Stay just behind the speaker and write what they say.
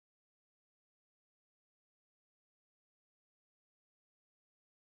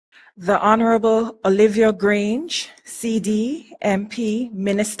The Honorable Olivia Grange, CD, MP,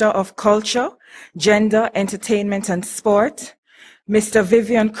 Minister of Culture, Gender, Entertainment and Sport, Mr.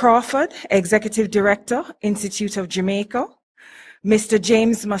 Vivian Crawford, Executive Director, Institute of Jamaica, Mr.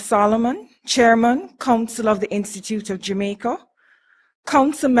 James Solomon, Chairman, Council of the Institute of Jamaica,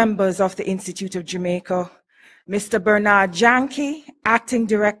 Council members of the Institute of Jamaica, Mr. Bernard Janke, Acting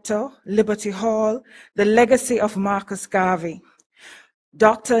Director, Liberty Hall, the Legacy of Marcus Garvey,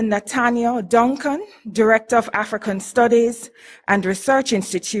 Dr. Natanya Duncan, Director of African Studies and Research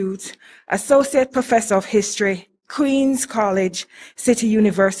Institute, Associate Professor of History, Queens College, City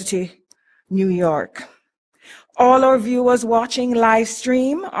University, New York. All our viewers watching live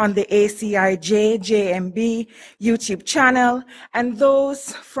stream on the ACIJ-JMB YouTube channel and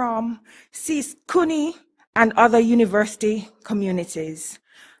those from CUNY and other university communities.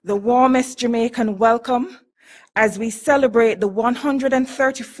 The warmest Jamaican welcome as we celebrate the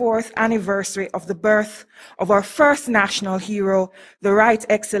 134th anniversary of the birth of our first national hero, the Right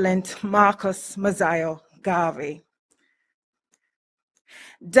Excellent Marcus Mosiah Garvey.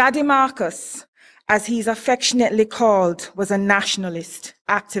 Daddy Marcus, as he's affectionately called, was a nationalist,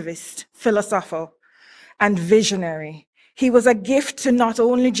 activist, philosopher, and visionary. He was a gift to not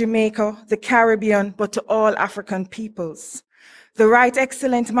only Jamaica, the Caribbean, but to all African peoples. The Right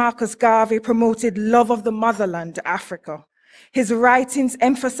Excellent Marcus Garvey promoted love of the motherland, Africa. His writings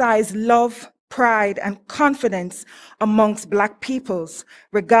emphasized love, pride, and confidence amongst Black peoples,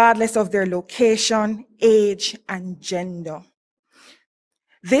 regardless of their location, age, and gender.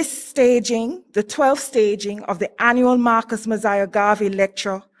 This staging, the 12th staging of the annual Marcus Mosiah Garvey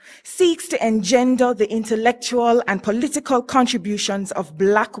Lecture, seeks to engender the intellectual and political contributions of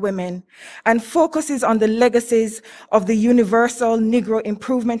Black women and focuses on the legacies of the Universal Negro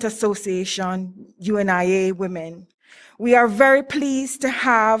Improvement Association, UNIA Women. We are very pleased to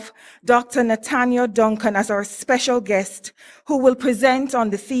have Dr. Natanya Duncan as our special guest, who will present on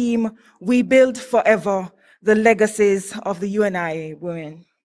the theme, We Build Forever, the Legacies of the UNIA Women.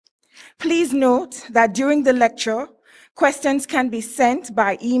 Please note that during the lecture, questions can be sent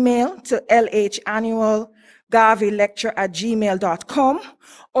by email to lhannualgarveylecture@gmail.com,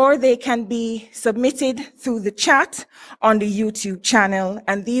 or they can be submitted through the chat on the YouTube channel,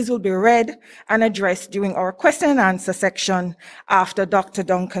 and these will be read and addressed during our question and answer section after Dr.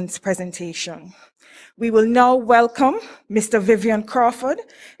 Duncan's presentation. We will now welcome Mr. Vivian Crawford,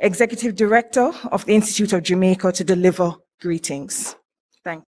 Executive Director of the Institute of Jamaica, to deliver greetings.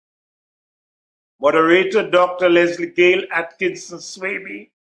 Thank you. Moderator Dr. Leslie Gale Atkinson Swaby,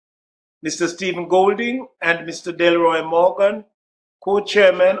 Mr. Stephen Golding, and Mr. Delroy Morgan,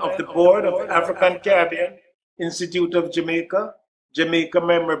 co-chairman of the board of African Caribbean Institute of Jamaica, Jamaica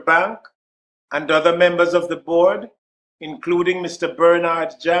Memory Bank, and other members of the board, including Mr.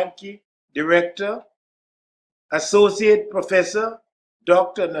 Bernard Janke, Director, Associate Professor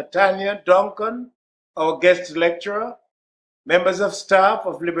Dr. Natanya Duncan, our guest lecturer, members of staff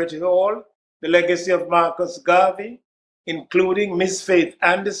of Liberty Hall, the Legacy of Marcus Garvey, including Ms. Faith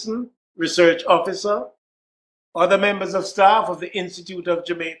Anderson, Research Officer, other members of staff of the Institute of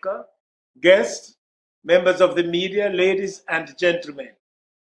Jamaica, guests, members of the media, ladies and gentlemen.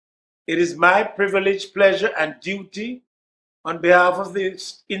 It is my privilege, pleasure, and duty on behalf of the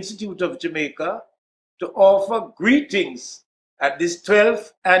Institute of Jamaica to offer greetings at this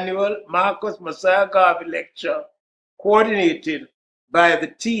 12th annual Marcus Mosiah Garvey Lecture, coordinated by the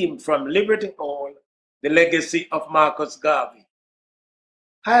team from Liberty Hall, the Legacy of Marcus Garvey.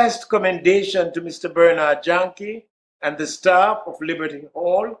 Highest commendation to Mr. Bernard Janke and the staff of Liberty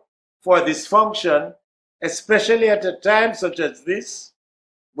Hall for this function, especially at a time such as this,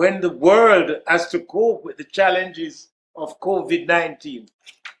 when the world has to cope with the challenges of COVID-19.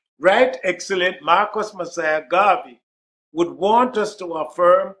 Right Excellent Marcus Mosiah Garvey would want us to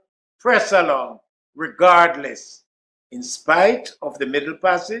affirm, press along, regardless, in spite of the Middle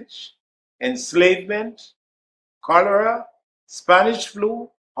Passage, enslavement, cholera, Spanish flu,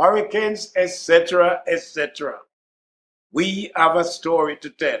 hurricanes, etc., etc. We have a story to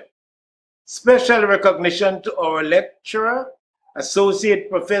tell. Special recognition to our lecturer, Associate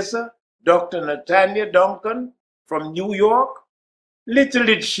Professor Dr. Natanya Duncan from New York. Little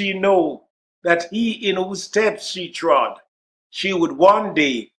did she know that he in whose steps she trod, she would one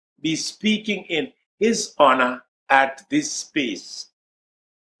day be speaking in his honor at this space.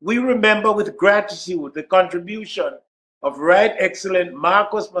 We remember with gratitude the contribution of Right Excellent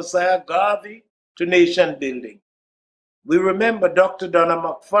Marcus Mosiah Garvey to nation building. We remember Dr. Donna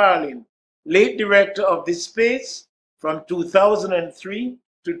McFarlane, late director of this space from 2003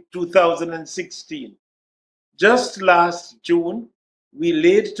 to 2016. Just last June, we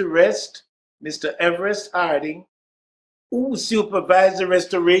laid to rest Mr. Everest Harding, who supervised the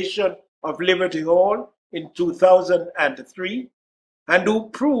restoration of Liberty Hall in 2003, and who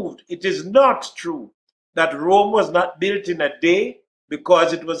proved it is not true that Rome was not built in a day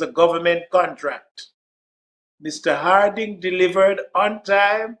because it was a government contract. Mr. Harding delivered on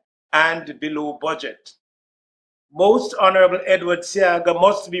time and below budget. Most Honorable Edward Seaga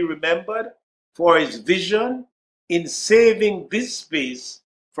must be remembered for his vision in saving this space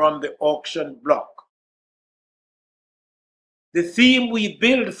from the auction block. The theme "We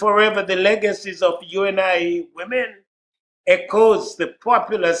Build Forever the Legacies of UNIA Women" echoes the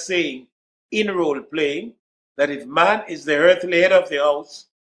popular saying in role-playing that if man is the earthly head of the house,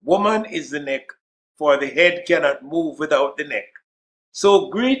 woman is the neck, for the head cannot move without the neck. So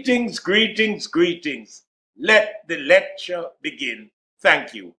greetings, greetings, greetings. Let the lecture begin.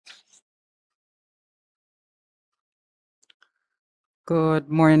 Thank you. Good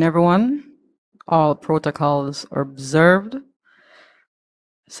morning, everyone. All protocols are observed.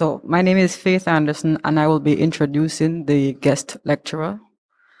 So my name is Faith Anderson, and I will be introducing the guest lecturer.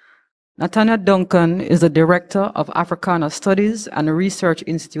 Natanya Duncan is the Director of Africana Studies and Research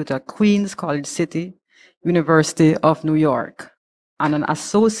Institute at Queens College City, University of New York, and an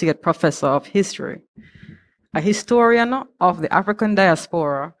Associate Professor of History. A historian of the African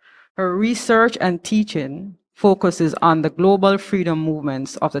diaspora, her research and teaching focuses on the global freedom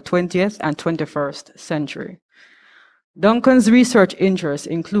movements of the 20th and 21st century. Duncan's research interest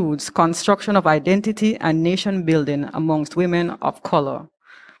includes construction of identity and nation building amongst women of color,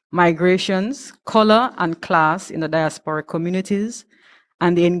 migrations, color and class in the diasporic communities,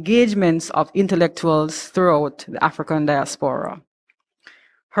 and the engagements of intellectuals throughout the African diaspora.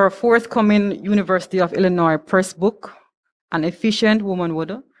 Her forthcoming University of Illinois Press book, An Efficient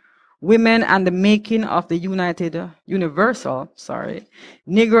Womanhood, Women and the Making of the Universal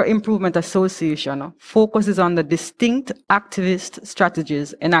Negro Improvement Association, focuses on the distinct activist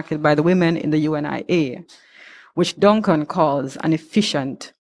strategies enacted by the women in the UNIA, which Duncan calls an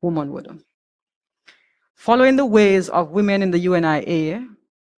efficient womanhood. Following the ways in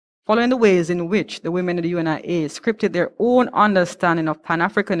which the women in the UNIA scripted their own understanding of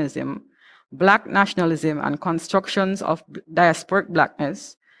Pan-Africanism, Black nationalism, and constructions of diasporic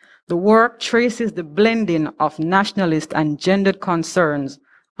Blackness, the work traces the blending of nationalist and gendered concerns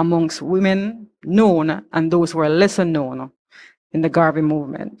amongst women known and those who are lesser known in the Garvey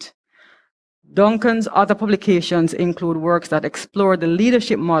movement. Duncan's other publications include works that explore the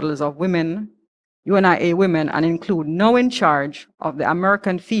leadership models of women, UNIA women, and include Now in Charge of the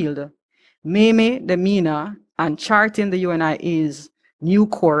American Field, Meme Demina, and Charting the UNIA's New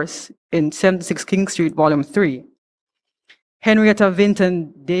Course in 76 King Street, Volume 3. Henrietta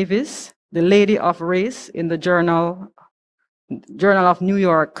Vinton Davis, The Lady of Race in the Journal of New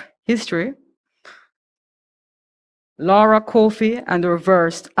York History. Laura Kofi and the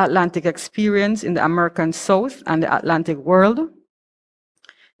Reversed Atlantic Experience in the American South and the Atlantic World.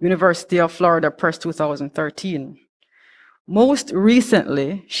 University of Florida Press, 2013. Most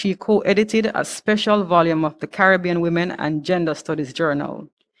recently, she co-edited a special volume of the Caribbean Women and Gender Studies Journal,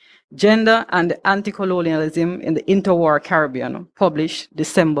 Gender and Anti-Colonialism in the Interwar Caribbean, published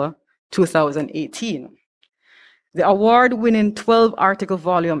December 2018. The award-winning 12-article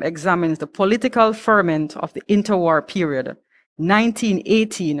volume examines the political ferment of the interwar period,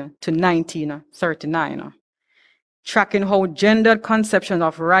 1918 to 1939, tracking how gendered conceptions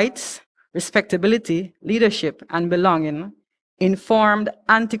of rights, respectability, leadership, and belonging informed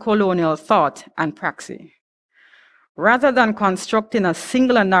anti-colonial thought and praxis. Rather than constructing a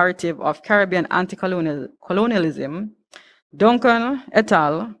singular narrative of Caribbean anti-colonialism, Duncan et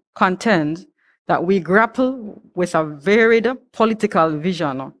al. Contends that we grapple with a varied political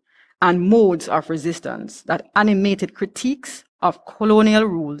vision and modes of resistance that animated critiques of colonial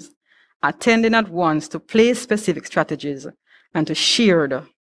rules, attending at once to place-specific strategies and to shared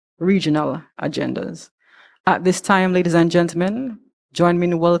regional agendas. At this time, ladies and gentlemen, join me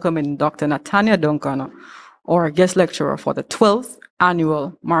in welcoming Dr. Natanya Duncan, our guest lecturer for the 12th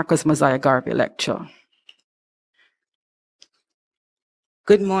annual Marcus Mosiah Garvey Lecture.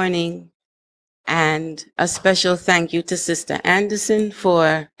 Good morning, and a special thank you to Sister Anderson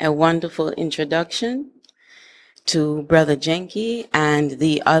for a wonderful introduction, to Brother Jenke and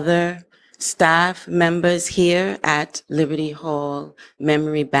the other staff members here at Liberty Hall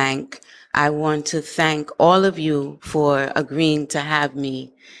Memory Bank. I want to thank all of you for agreeing to have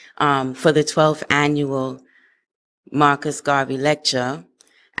me for the 12th annual Marcus Garvey Lecture,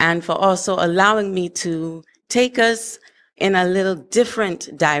 and for also allowing me to take us in a little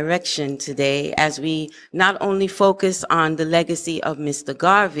different direction today as we not only focus on the legacy of Mr.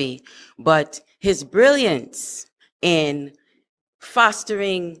 Garvey, but his brilliance in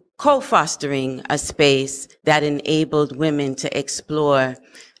co-fostering a space that enabled women to explore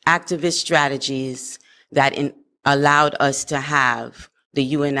activist strategies that allowed us to have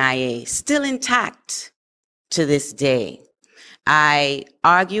the UNIA still intact to this day. I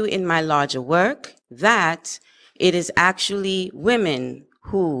argue in my larger work that it is actually women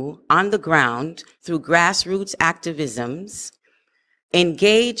who, on the ground, through grassroots activisms,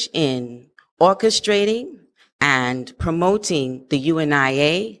 engage in orchestrating and promoting the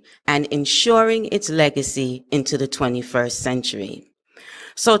UNIA and ensuring its legacy into the 21st century.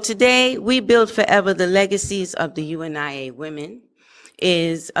 So today, We Build Forever, the Legacies of the UNIA Women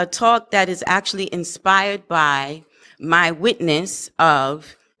is a talk that is actually inspired by my witness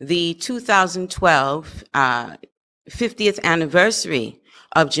of the 2012 50th anniversary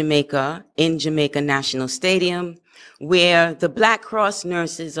of Jamaica in Jamaica National Stadium, where the Black Cross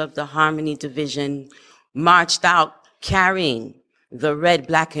nurses of the Harmony Division marched out carrying the red,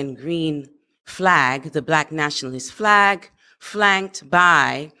 black, and green flag, the Black Nationalist flag, flanked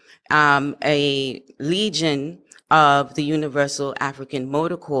by a legion of the Universal African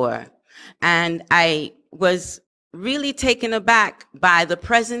Motor Corps. And I was really taken aback by the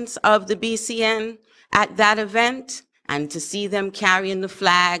presence of the BCN at that event, and to see them carrying the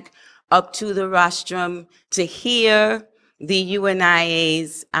flag up to the rostrum, to hear the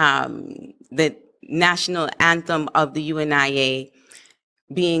UNIA's, the national anthem of the UNIA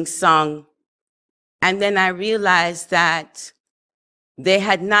being sung. And then I realized that they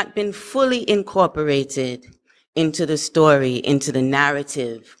had not been fully incorporated into the story, into the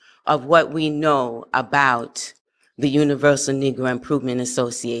narrative of what we know about the Universal Negro Improvement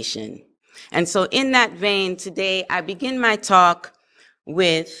Association. And so in that vein, today I begin my talk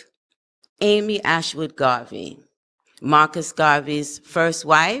with Amy Ashwood Garvey, Marcus Garvey's first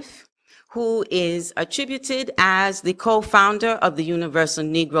wife, who is attributed as the co-founder of the Universal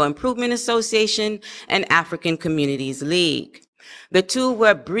Negro Improvement Association and African Communities League. The two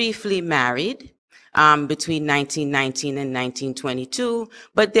were briefly married between 1919 and 1922,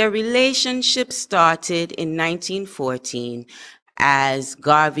 but their relationship started in 1914 as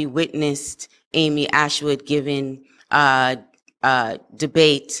Garvey witnessed Amy Ashwood giving a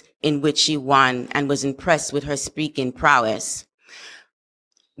debate in which she won and was impressed with her speaking prowess.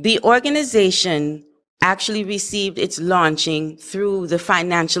 The organization actually received its launching through the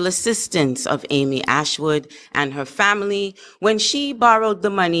financial assistance of Amy Ashwood and her family when she borrowed the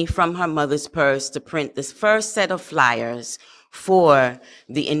money from her mother's purse to print this first set of flyers for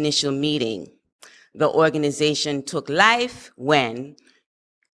the initial meeting. The organization took life when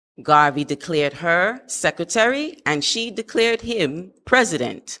Garvey declared her secretary and she declared him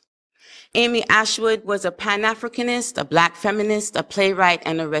president. Amy Ashwood was a Pan-Africanist, a Black feminist, a playwright,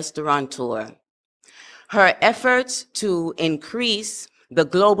 and a restaurateur. Her efforts to increase the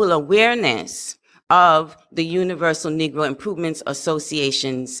global awareness of the Universal Negro Improvement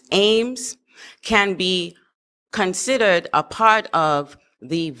Association's aims can be considered a part of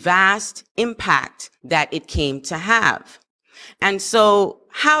the vast impact that it came to have. And so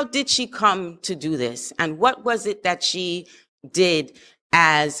how did she come to do this? And what was it that she did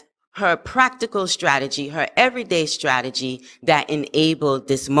as her practical strategy, her everyday strategy that enabled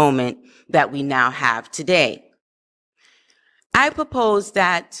this moment that we now have today? I propose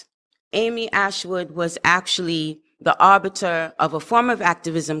that Amy Ashwood was actually the arbiter of a form of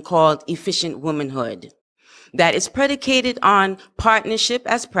activism called efficient womanhood that is predicated on partnership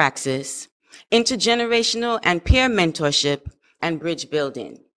as praxis, intergenerational and peer mentorship, and bridge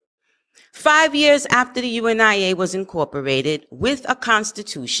building. 5 years after the UNIA was incorporated with a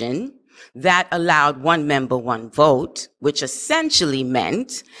constitution that allowed one member, one vote, which essentially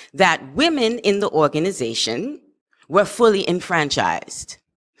meant that women in the organization were fully enfranchised,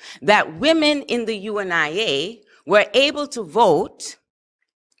 that women in the UNIA were able to vote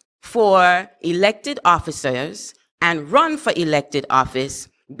for elected officers and run for elected office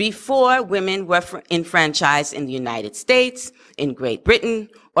before women were enfranchised in the United States, in Great Britain,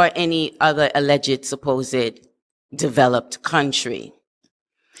 or any other alleged supposed developed country.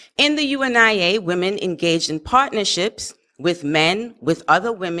 In the UNIA, women engaged in partnerships with men, with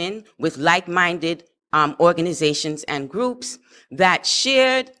other women, with like-minded organizations and groups that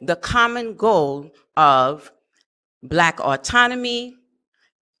shared the common goal of Black autonomy,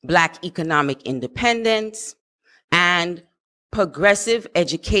 Black economic independence, and progressive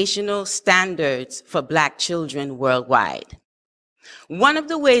educational standards for Black children worldwide. One of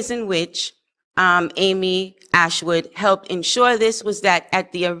the ways in which Amy Ashwood helped ensure this was that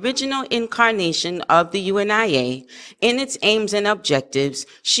at the original incarnation of the UNIA, in its aims and objectives,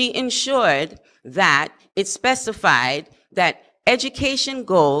 she ensured that it specified that education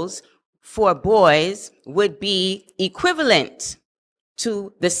goals for boys would be equivalent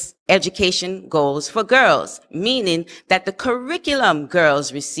to the education goals for girls, meaning that the curriculum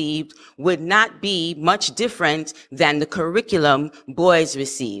girls received would not be much different than the curriculum boys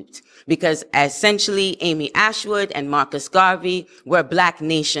received, because essentially Amy Ashwood and Marcus Garvey were Black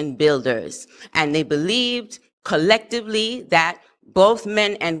nation builders, and they believed collectively that both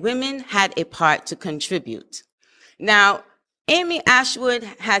men and women had a part to contribute. Now, Amy Ashwood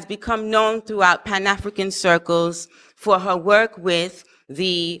has become known throughout Pan-African circles for her work with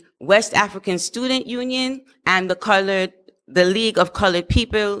the West African Student Union and the League of Colored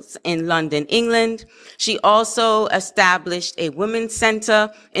Peoples in London, England. She also established a women's center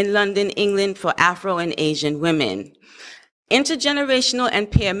in London, England for Afro and Asian women. Intergenerational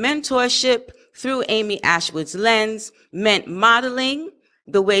and peer mentorship through Amy Ashwood's lens meant modeling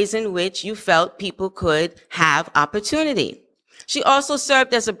the ways in which you felt people could have opportunity. She also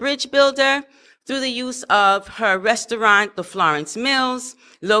served as a bridge builder through the use of her restaurant, the Florence Mills,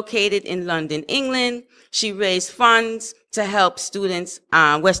 located in London, England. She raised funds to help students,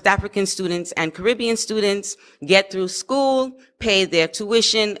 West African students and Caribbean students get through school, pay their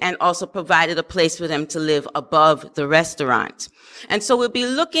tuition, and also provided a place for them to live above the restaurant. And so we'll be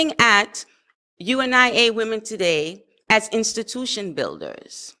looking at UNIA women today as institution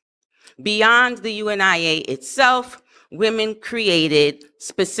builders. Beyond the UNIA itself, women created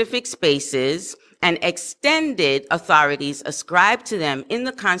specific spaces and extended authorities ascribed to them in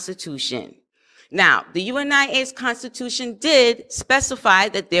the Constitution. Now, the UNIA's Constitution did specify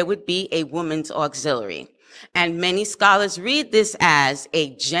that there would be a women's auxiliary, and many scholars read this as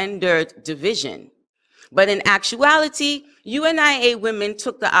a gendered division. But in actuality, UNIA women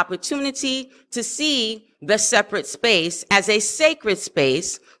took the opportunity to see the separate space as a sacred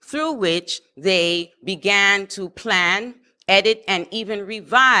space through which they began to plan, edit, and even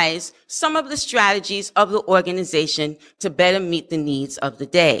revise some of the strategies of the organization to better meet the needs of the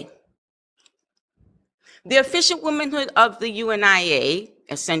day. The efficient womanhood of the UNIA,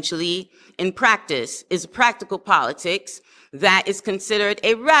 essentially in practice, is practical politics that is considered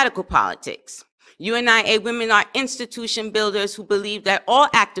a radical politics. UNIA women are institution builders who believe that all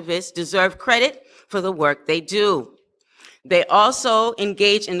activists deserve credit for the work they do. They also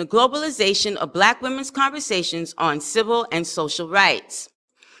engage in the globalization of Black women's conversations on civil and social rights.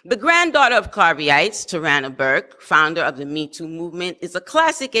 The granddaughter of Garveyites, Tarana Burke, founder of the Me Too movement, is a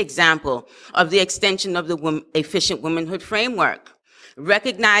classic example of the extension of the efficient womanhood framework,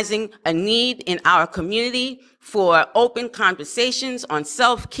 recognizing a need in our community for open conversations on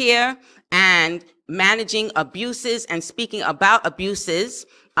self-care and managing abuses and speaking about abuses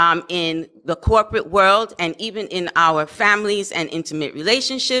in the corporate world and even in our families and intimate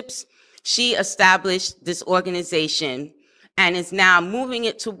relationships. She established this organization and is now moving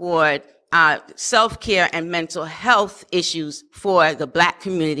it toward self-care and mental health issues for the Black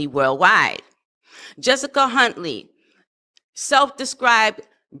community worldwide. Jessica Huntley, self-described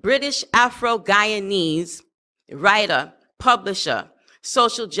British Afro-Guyanese writer, publisher,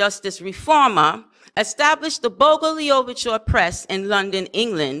 social justice reformer, established the Bogle Overture Press in London,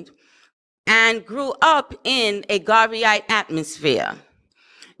 England, and grew up in a Garveyite atmosphere.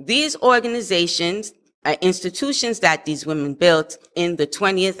 These organizations, institutions that these women built in the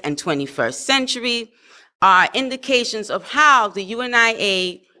 20th and 21st century, are indications of how the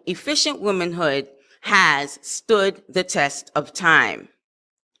UNIA efficient womanhood has stood the test of time.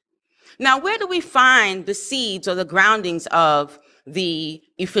 Now, where do we find the seeds or the groundings of the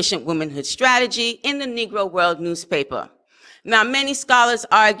efficient womanhood strategy? In the Negro World newspaper. Now, many scholars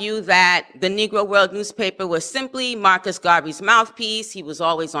argue that the Negro World newspaper was simply Marcus Garvey's mouthpiece. He was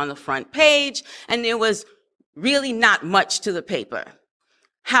always on the front page, and there was really not much to the paper.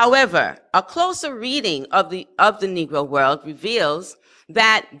 However, a closer reading of the Negro World reveals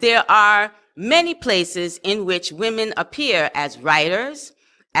that there are many places in which women appear as writers,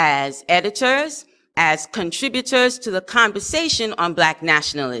 as editors, as contributors to the conversation on Black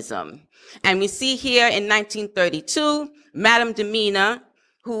nationalism. And we see here in 1932, Madame Demina,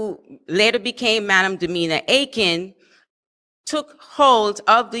 who later became Madame Demina Aiken, took hold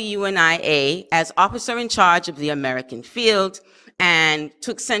of the UNIA as officer in charge of the American field and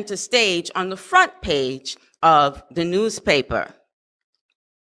took center stage on the front page of the newspaper.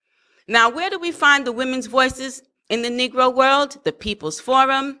 Now, where do we find the women's voices in the Negro World? The People's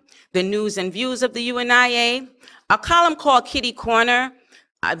Forum, the News and Views of the UNIA, a column called Kitty Corner,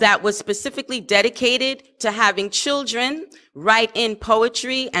 that was specifically dedicated to having children write in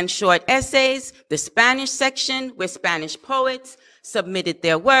poetry and short essays. The Spanish section, where Spanish poets submitted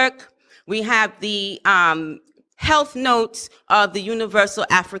their work. We have the health notes of the Universal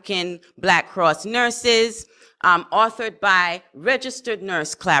African Black Cross Nurses, authored by registered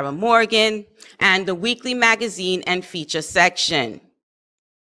nurse Clara Morgan, and the weekly magazine and feature section.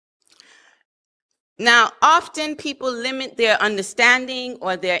 Now, often people limit their understanding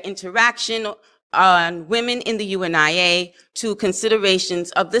or their interaction on women in the UNIA to considerations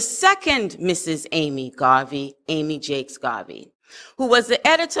of the second Mrs. Amy Garvey, Amy Jakes Garvey, who was the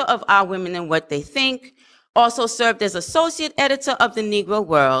editor of Our Women and What They Think, also served as associate editor of the Negro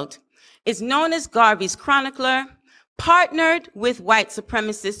World, is known as Garvey's chronicler, partnered with white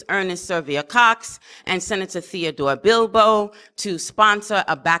supremacist Ernest Servier Cox and Senator Theodore Bilbo to sponsor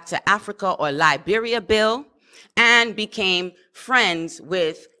a Back to Africa or Liberia bill, and became friends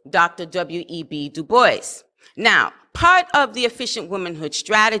with Dr. W.E.B. Du Bois. Now, part of the efficient womanhood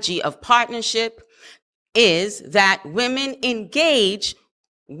strategy of partnership is that women engage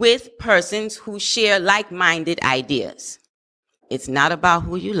with persons who share like-minded ideas. It's not about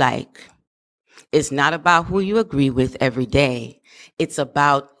who you like. It's not about who you agree with every day. It's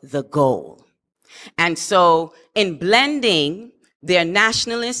about the goal. And so in blending their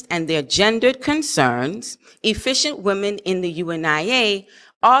nationalist and their gendered concerns, efficient women in the UNIA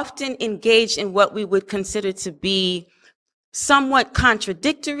often engage in what we would consider to be somewhat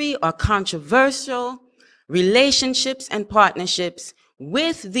contradictory or controversial relationships and partnerships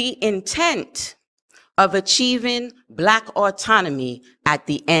with the intent of achieving Black autonomy at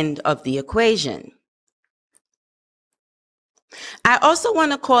the end of the equation. I also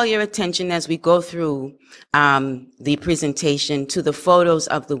want to call your attention as we go through the presentation to the photos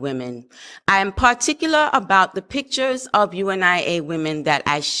of the women. I am particular about the pictures of UNIA women that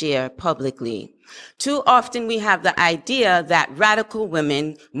I share publicly. Too often we have the idea that radical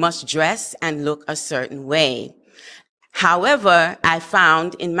women must dress and look a certain way. However, I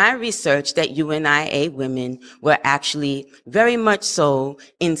found in my research that UNIA women were actually very much so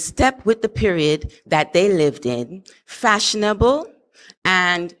in step with the period that they lived in, fashionable,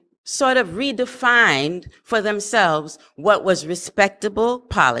 and sort of redefined for themselves what was respectable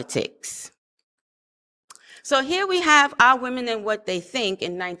politics. So here we have Our Women and What They Think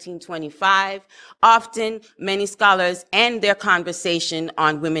in 1925. Often, many scholars end their conversation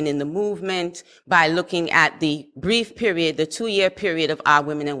on women in the movement by looking at the brief period, the 2-year period of Our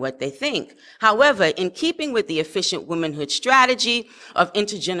Women and What They Think. However, in keeping with the efficient womanhood strategy of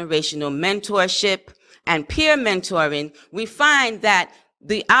intergenerational mentorship and peer mentoring, we find that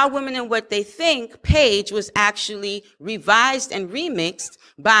the Our Women and What They Think page was actually revised and remixed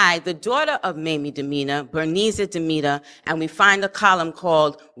by the daughter of Mamie Demeter, Bernice Demeter, and we find a column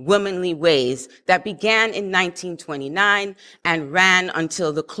called Womanly Ways that began in 1929 and ran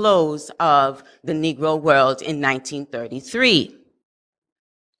until the close of the Negro World in 1933.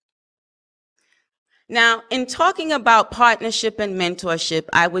 Now, in talking about partnership and mentorship,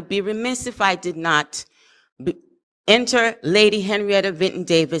 I would be remiss if I did not enter Lady Henrietta Vinton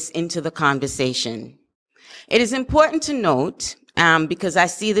Davis into the conversation. It is important to note, because I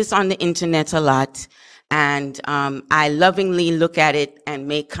see this on the internet a lot, and I lovingly look at it and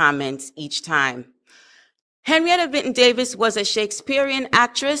make comments each time. Henrietta Vinton Davis was a Shakespearean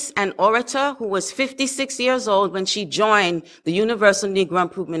actress and orator who was 56 years old when she joined the Universal Negro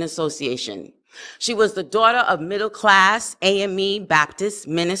Improvement Association. She was the daughter of middle-class AME Baptist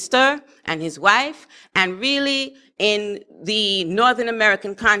minister and his wife, and really in the Northern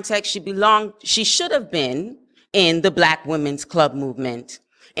American context, she should have been in the Black Women's Club movement.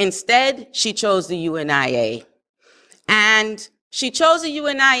 Instead, she chose the UNIA. And she chose the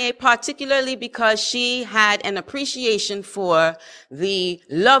UNIA particularly because she had an appreciation for the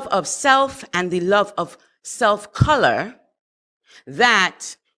love of self and the love of self-color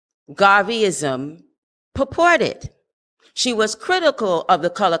that Garveyism purported. She was critical of the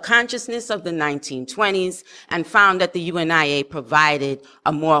color consciousness of the 1920s and found that the UNIA provided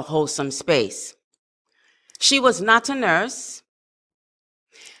a more wholesome space. She was not a nurse.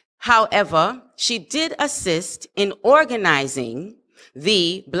 However, she did assist in organizing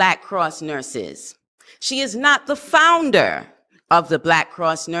the Black Cross Nurses. She is not the founder of the Black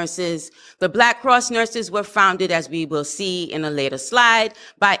Cross Nurses. The Black Cross Nurses were founded, as we will see in a later slide,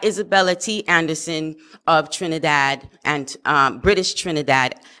 by Isabella T. Anderson of Trinidad and British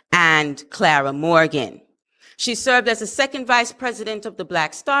Trinidad and Clara Morgan. She served as the second vice president of the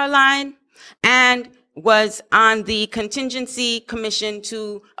Black Star Line and was on the contingency commission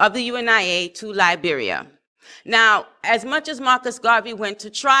of the UNIA to Liberia. Now, as much as Marcus Garvey went to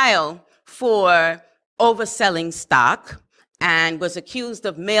trial for overselling stock and was accused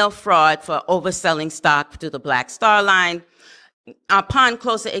of mail fraud for overselling stock to the Black Star Line, upon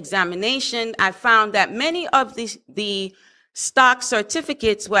closer examination, I found that many of the stock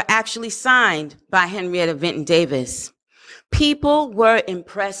certificates were actually signed by Henrietta Vinton Davis. People were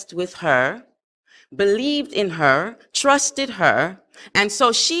impressed with her, believed in her, trusted her, and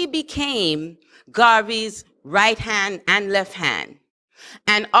so she became Garvey's right hand and left hand.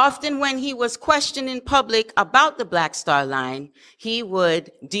 And often when he was questioned in public about the Black Star Line, he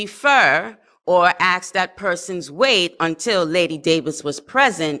would defer or ask that person's wait until Lady Davis was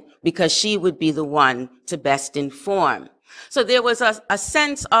present because she would be the one to best inform. So there was a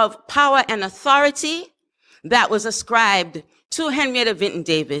sense of power and authority that was ascribed to Henrietta Vinton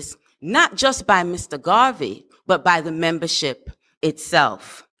Davis, not just by Mr. Garvey, but by the membership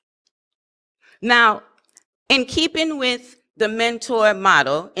itself. Now, in keeping with the mentor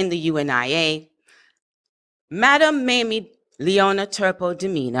model in the UNIA, Madam Mamie Leona Turpo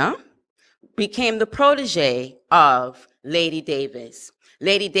Demina became the protege of Lady Davis.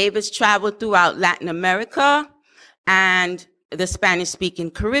 Lady Davis traveled throughout Latin America and the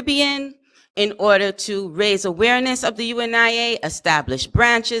Spanish-speaking Caribbean in order to raise awareness of the UNIA, establish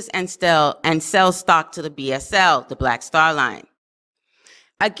branches, and sell stock to the BSL, the Black Star Line.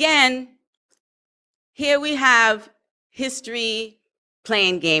 Again, here we have history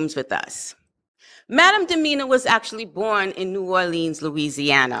playing games with us. Madame Demina was actually born in New Orleans,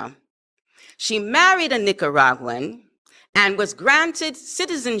 Louisiana. She married a Nicaraguan and was granted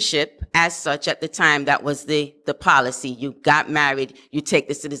citizenship as such at the time. That was the policy. You got married, you take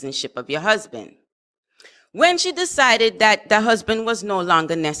the citizenship of your husband. When she decided that the husband was no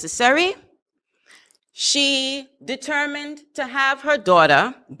longer necessary, she determined to have her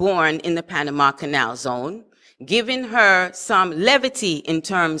daughter born in the Panama Canal Zone, giving her some levity in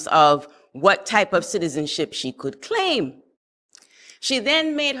terms of what type of citizenship she could claim. She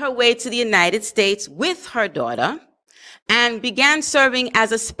then made her way to the United States with her daughter and began serving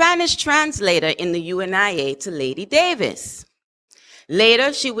as a Spanish translator in the UNIA to Lady Davis.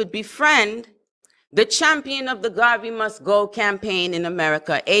 Later, she would befriend the champion of the Garvey Must Go campaign in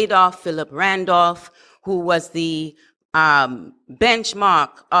America, Adolph Philip Randolph, who was the benchmark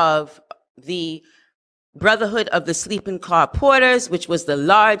of the Brotherhood of the Sleeping Car Porters, which was the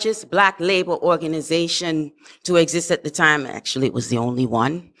largest Black labor organization to exist at the time. Actually, it was the only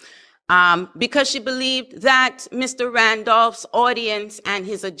one. Because she believed that Mr. Randolph's audience and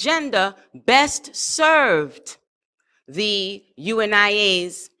his agenda best served the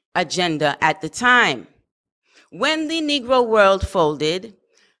UNIA's agenda at the time. When the Negro World folded,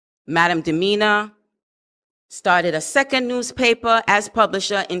 Madame Demina started a second newspaper as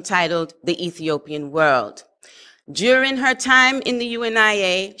publisher entitled The Ethiopian World. During her time in the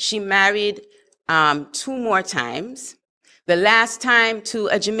UNIA, she married 2 more times. The last time to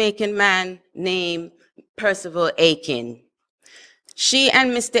a Jamaican man named Percival Aiken. She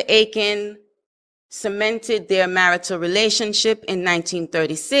and Mr. Aiken cemented their marital relationship in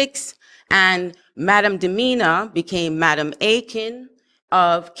 1936, and Madame Demina became Madame Aiken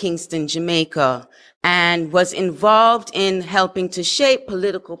of Kingston, Jamaica, and was involved in helping to shape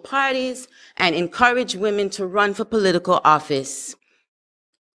political parties and encourage women to run for political office.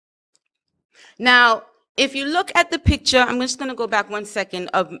 Now, if you look at the picture, I'm just going to go back 1 second,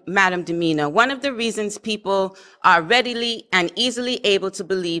 of Madame Demina. One of the reasons people are readily and easily able to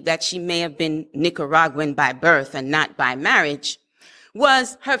believe that she may have been Nicaraguan by birth and not by marriage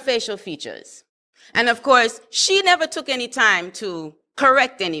was her facial features. And of course, she never took any time to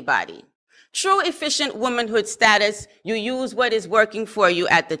correct anybody. True efficient womanhood status, you use what is working for you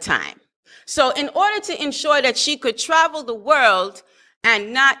at the time. So in order to ensure that she could travel the world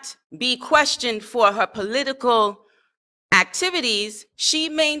and not be questioned for her political activities, she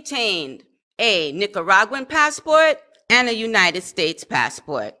maintained a Nicaraguan passport and a United States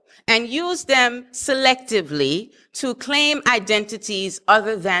passport and used them selectively to claim identities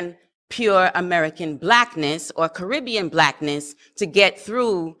other than pure American Blackness or Caribbean Blackness to get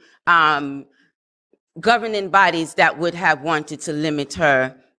through governing bodies that would have wanted to limit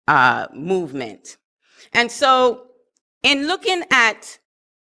her movement. And so in looking at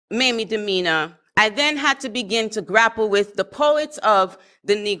Mamie Demina, I then had to begin to grapple with the poets of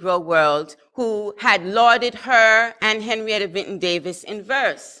the Negro world who had lauded her and Henrietta Vinton Davis in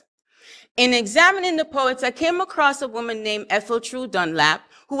verse. In examining the poets, I came across a woman named Ethel True Dunlap,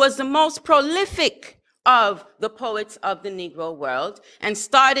 who was the most prolific of the poets of the Negro world and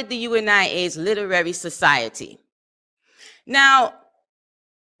started the UNIA's Literary Society. Now,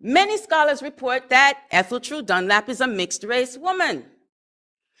 Many scholars report that Ethel True Dunlap is a mixed-race woman.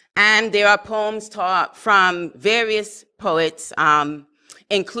 And there are poems taught from various poets,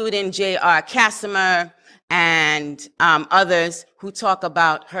 including J.R. Casimir and others who talk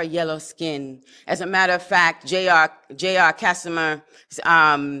about her yellow skin. As a matter of fact, J.R. Casimir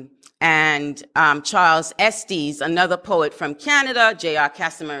and Charles Estes, another poet from Canada, J.R.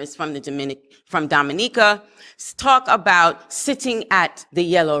 Casimir is from Dominica, talk about sitting at the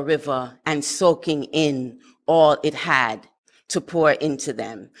Yellow River and soaking in all it had to pour into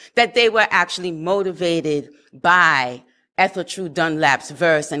them, that they were actually motivated by Ethel True Dunlap's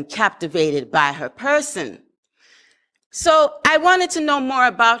verse and captivated by her person. So I wanted to know more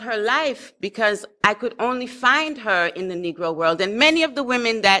about her life because I could only find her in the Negro world. And many of the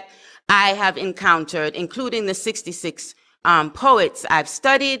women that I have encountered, including the 66 poets I've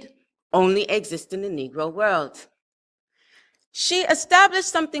studied, only exist in the Negro world. She established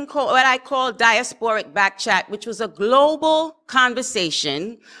something called what I call diasporic backchat, which was a global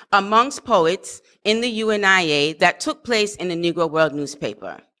conversation amongst poets in the UNIA that took place in the Negro World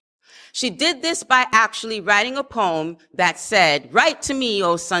newspaper. She did this by actually writing a poem that said, "Write to me,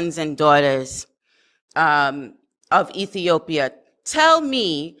 O sons and daughters of Ethiopia. Tell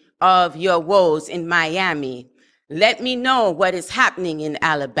me of your woes in Miami. Let me know what is happening in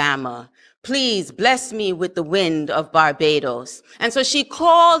Alabama. Please bless me with the wind of Barbados." And so she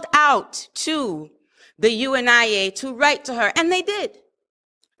called out to the UNIA to write to her, and they did.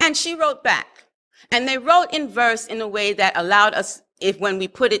 And she wrote back. And they wrote in verse in a way that allowed us, when we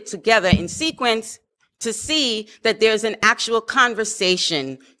put it together in sequence, to see that there's an actual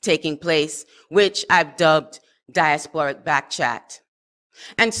conversation taking place, which I've dubbed diasporic backchat.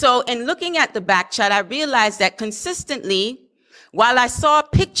 And so in looking at the backchat, I realized that consistently, while I saw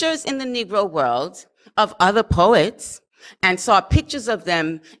pictures in the Negro world of other poets and saw pictures of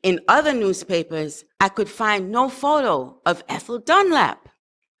them in other newspapers, I could find no photo of Ethel Dunlap.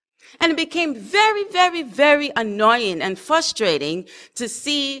 And it became very, very, very annoying and frustrating to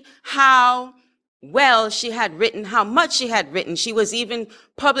see how well she had written, how much she had written. She was even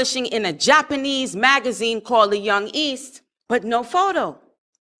publishing in a Japanese magazine called The Young East, but no photo.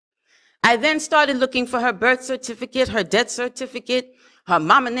 I then started looking for her birth certificate, her death certificate, her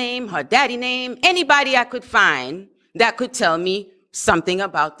mama name, her daddy name, anybody I could find that could tell me something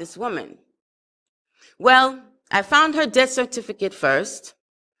about this woman. Well, I found her death certificate first,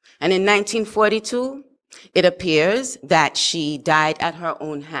 and in 1942, it appears that she died at her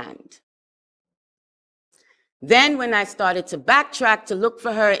own hand. Then when I started to backtrack to look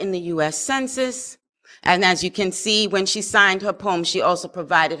for her in the US Census, and as you can see, when she signed her poem, she also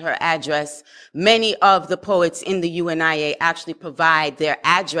provided her address. Many of the poets in the UNIA actually provide their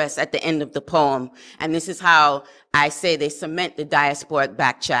address at the end of the poem. And this is how I say they cement the diasporic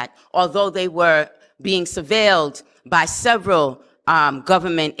backchat. Although they were being surveilled by several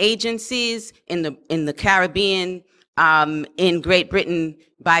government agencies in the Caribbean, in Great Britain,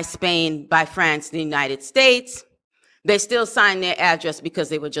 by Spain, by France, the United States, they still signed their address because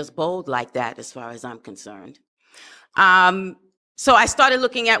they were just bold like that, as far as I'm concerned. So I started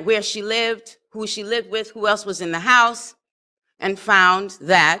looking at where she lived, who she lived with, who else was in the house, and found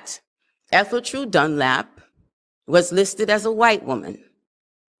that Ethel True Dunlap was listed as a white woman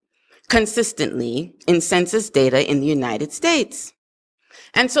consistently in census data in the United States.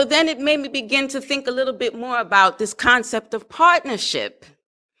 And so then it made me begin to think a little bit more about this concept of partnership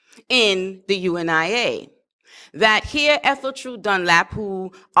in the UNIA. That here Ethel True Dunlap,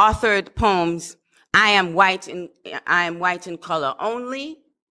 who authored poems, I am white in color only,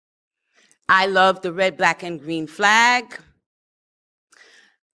 I love the red, black, and green flag,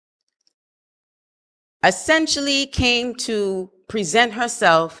 essentially came to present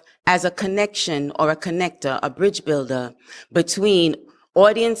herself as a connection or a connector, a bridge builder between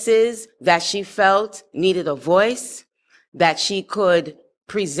audiences that she felt needed a voice, that she could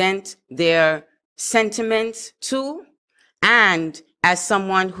present their sentiments to, and as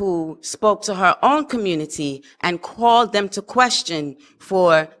someone who spoke to her own community and called them to question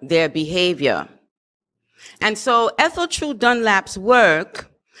for their behavior. And so Ethel True Dunlap's work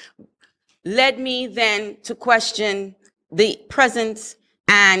led me then to question the presence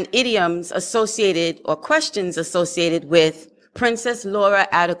and idioms associated, or questions associated, with Princess Laura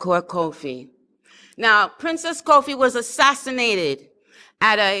Adequor Kofi. Now, Princess Kofi was assassinated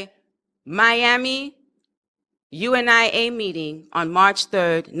at a Miami UNIA meeting on March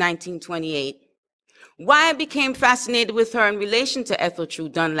 3rd, 1928. Why I became fascinated with her in relation to Ethel True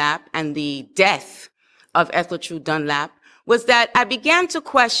Dunlap and the death of Ethel True Dunlap was that I began to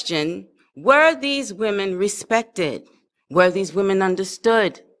question, were these women respected? Were these women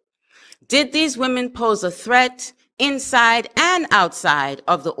understood? Did these women pose a threat inside and outside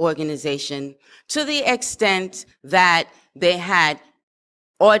of the organization to the extent that they had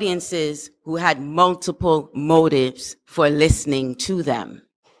audiences who had multiple motives for listening to them?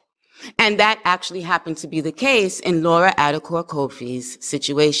 And that actually happened to be the case in Laura Adekor Kofi's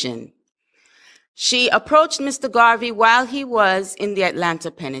situation. She approached Mr. Garvey while he was in the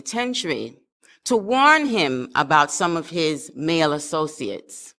Atlanta penitentiary to warn him about some of his male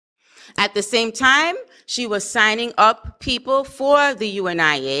associates. At the same time, she was signing up people for the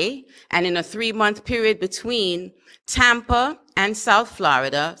UNIA, and in a 3-month period between Tampa and South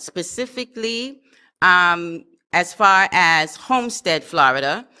Florida, specifically as far as Homestead,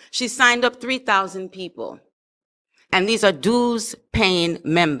 Florida, she signed up 3,000 people. And these are dues-paying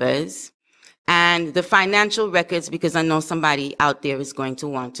members. And the financial records, because I know somebody out there is going to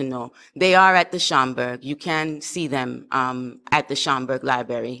want to know, they are at the Schomburg. You can see them at the Schomburg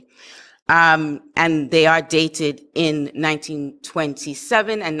Library. And they are dated in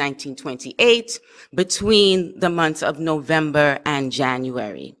 1927 and 1928, between the months of November and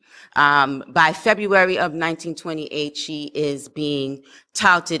January. By February of 1928, she is being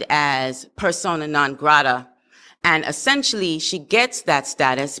touted as persona non grata. And essentially, she gets that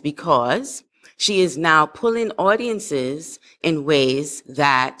status because she is now pulling audiences in ways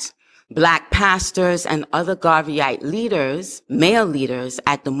that Black pastors and other Garveyite leaders, male leaders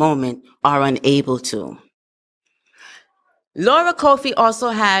at the moment, are unable to. Laura Kofi also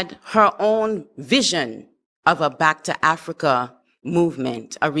had her own vision of a Back to Africa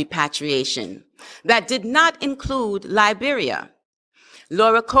movement, a repatriation, that did not include Liberia.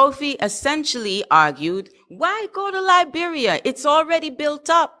 Laura Kofi essentially argued, why go to Liberia? It's already built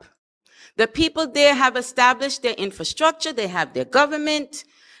up. The people there have established their infrastructure, they have their government.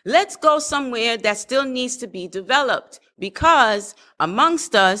 Let's go somewhere that still needs to be developed, because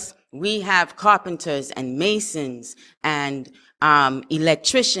amongst us, we have carpenters and masons and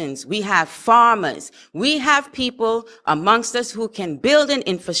electricians. We have farmers. We have people amongst us who can build an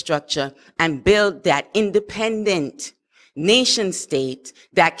infrastructure and build that independent nation state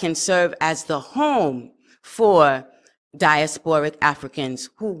that can serve as the home for diasporic Africans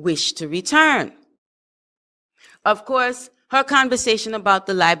who wish to return. Of course, her conversation about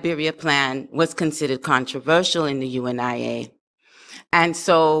the Liberia plan was considered controversial in the UNIA. And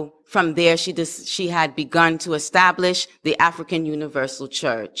so from there, she had begun to establish the African Universal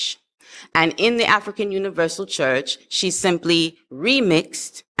Church. And in the African Universal Church, she simply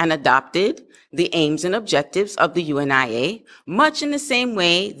remixed and adopted the aims and objectives of the UNIA, much in the same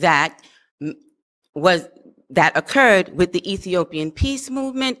way that occurred with the Ethiopian Peace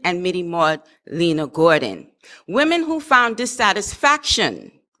Movement and Midi Maud Lena Gordon. Women who found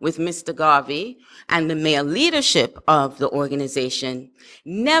dissatisfaction with Mr. Garvey and the male leadership of the organization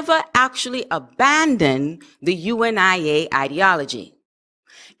never actually abandoned the UNIA ideology.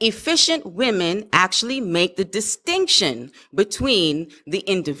 Efficient women actually make the distinction between the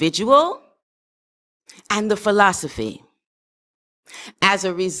individual and the philosophy. As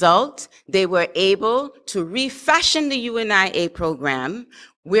a result, they were able to refashion the UNIA program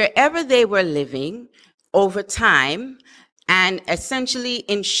wherever they were living over time, and essentially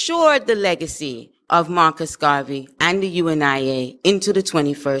ensured the legacy of Marcus Garvey and the UNIA into the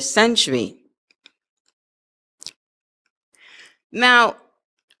 21st century. Now,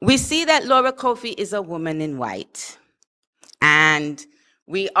 we see that Laura Kofi is a woman in white. And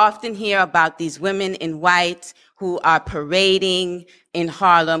we often hear about these women in white who are parading in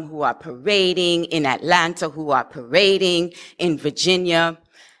Harlem, who are parading in Atlanta, who are parading in Virginia.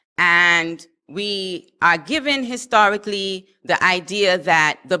 And we are given historically the idea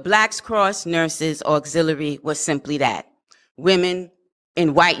that the Black Cross Nurses Auxiliary was simply that, women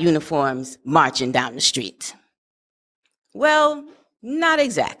in white uniforms marching down the street. Well, not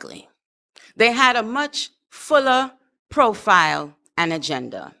exactly. They had a much fuller profile and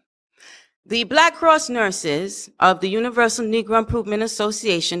agenda. The Black Cross Nurses of the Universal Negro Improvement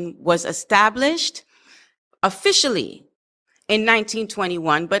Association was established officially in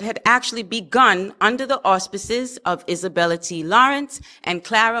 1921, but had actually begun under the auspices of Isabella T. Lawrence and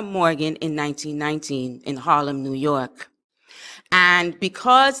Clara Morgan in 1919 in Harlem, New York. And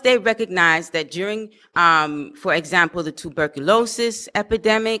because they recognized that during, for example, the tuberculosis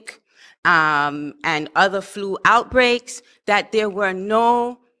epidemic and other flu outbreaks, that there were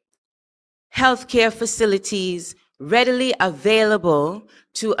no healthcare facilities readily available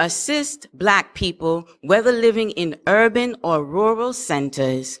to assist Black people, whether living in urban or rural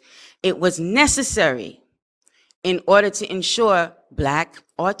centers, it was necessary in order to ensure Black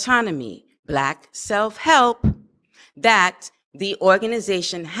autonomy, Black self-help, that the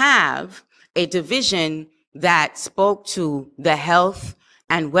organization have a division that spoke to the health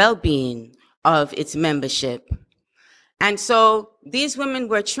and well-being of its membership. And so these women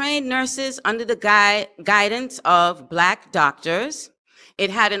were trained nurses under the guidance of Black doctors. It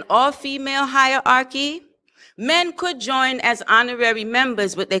had an all-female hierarchy. Men could join as honorary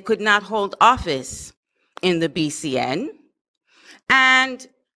members, but they could not hold office in the BCN. And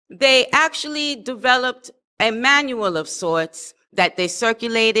they actually developed a manual of sorts that they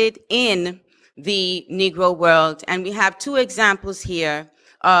circulated in the Negro world. And we have two examples here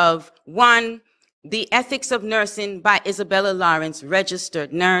of one, The Ethics of Nursing by Isabella Lawrence,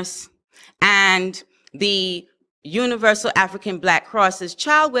 registered nurse, and the Universal African Black Cross's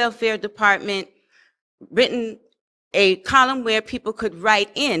Child Welfare Department, written a column where people could write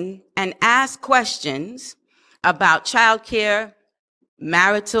in and ask questions about childcare,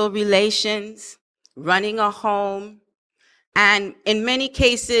 marital relations, running a home. And in many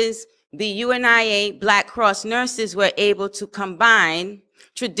cases, the UNIA Black Cross nurses were able to combine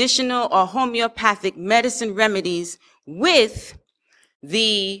traditional or homeopathic medicine remedies with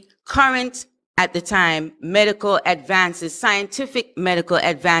the current, at the time, medical advances, scientific medical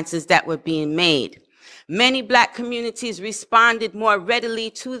advances that were being made. Many Black communities responded more readily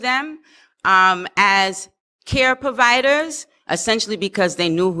to them as care providers, essentially because they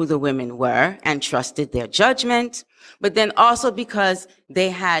knew who the women were and trusted their judgment, but then also because they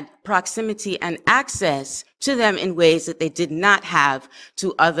had proximity and access to them in ways that they did not have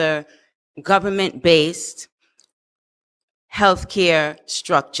to other government-based healthcare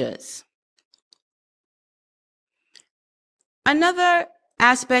structures. Another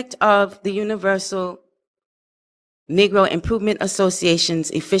aspect of the Universal Negro Improvement Association's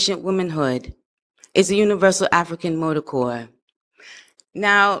efficient womanhood is the Universal African Motor Corps.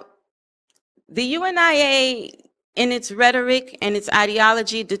 Now, the UNIA, in its rhetoric and its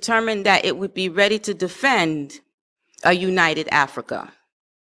ideology, determined that it would be ready to defend a united Africa.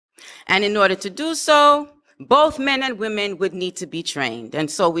 And in order to do so, both men and women would need to be trained. And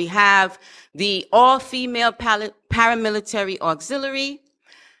so we have the all-female paramilitary auxiliary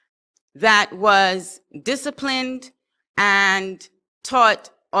that was disciplined and taught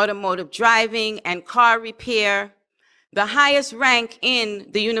automotive driving and car repair. The highest rank in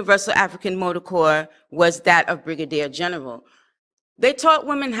the Universal African Motor Corps was that of Brigadier General. They taught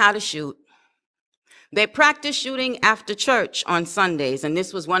women how to shoot. They practiced shooting after church on Sundays, and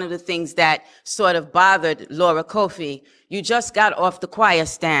this was one of the things that sort of bothered Laura Kofi. You just got off the choir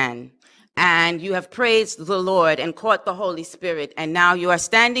stand, and you have praised the Lord and caught the Holy Spirit, and now you are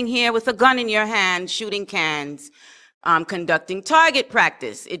standing here with a gun in your hand, shooting cans, conducting target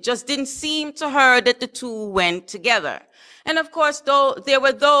practice. It just didn't seem to her that the two went together. And of course, though, there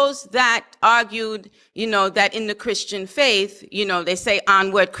were those that argued, that in the Christian faith, they say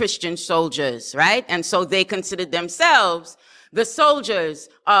onward Christian soldiers, right? And so they considered themselves the soldiers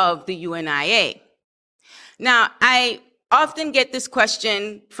of the UNIA. Now, I often get this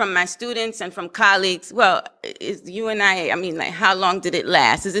question from my students and from colleagues, well, is the UNIA, like, how long did it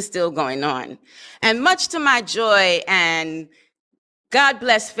last? Is it still going on? And much to my joy, and God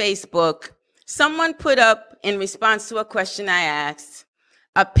bless Facebook, someone put up, in response to a question I asked,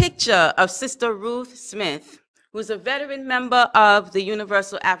 a picture of Sister Ruth Smith, who's a veteran member of the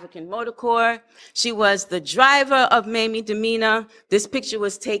Universal African Motor Corps. She was the driver of Mamie Demina. This picture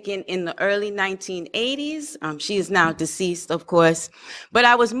was taken in the early 1980s. She is now deceased, of course. But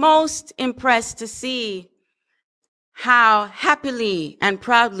I was most impressed to see how happily and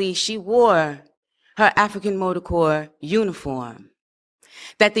proudly she wore her African Motor Corps uniform.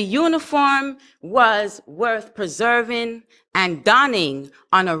 That the uniform was worth preserving and donning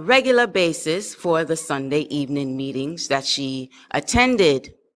on a regular basis for the Sunday evening meetings that she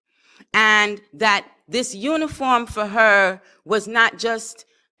attended. And that this uniform for her was not just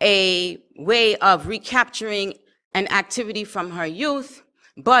a way of recapturing an activity from her youth,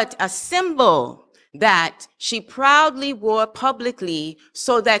 but a symbol that she proudly wore publicly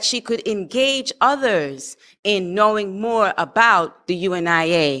so that she could engage others in knowing more about the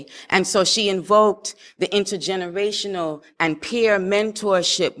UNIA. And so she invoked the intergenerational and peer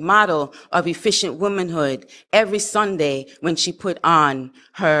mentorship model of efficient womanhood every Sunday when she put on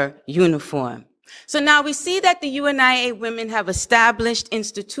her uniform. So now we see that the UNIA women have established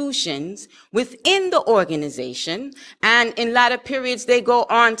institutions within the organization, and in latter periods they go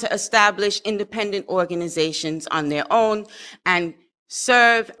on to establish independent organizations on their own and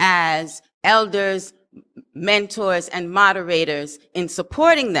serve as elders, mentors, and moderators in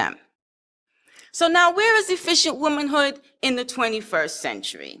supporting them. So now where is efficient womanhood in the 21st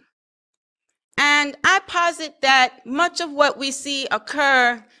century? And I posit that much of what we see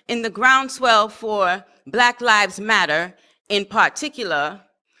occur in the groundswell for Black Lives Matter in particular,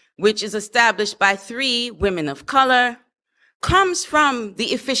 which is established by 3 women of color, comes from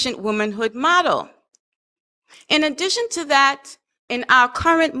the efficient womanhood model. In addition to that, in our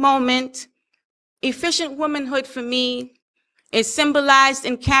current moment, efficient womanhood for me is symbolized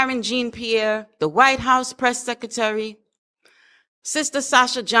in Karen Jean-Pierre, the White House press secretary, Sister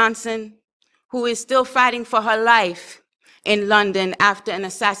Sasha Johnson, who is still fighting for her life in London after an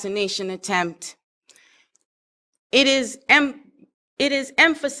assassination attempt. It is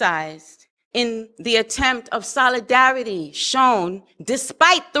emphasized in the attempt of solidarity shown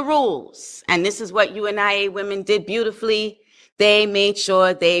despite the rules. And this is what UNIA Women did beautifully. They made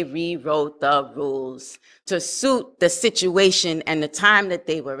sure they rewrote the rules to suit the situation and the time that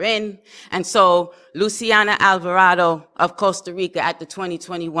they were in. And so Luciana Alvarado of Costa Rica at the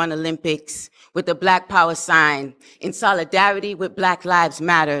 2021 Olympics with the Black Power sign in solidarity with Black Lives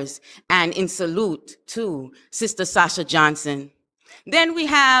Matters and in salute to Sister Sasha Johnson. Then we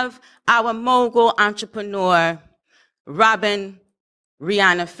have our mogul entrepreneur, Robin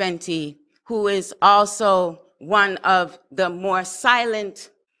Rihanna Fenty, who is also one of the more silent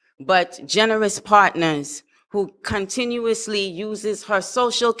but generous partners who continuously uses her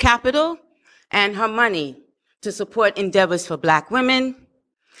social capital and her money to support endeavors for Black women.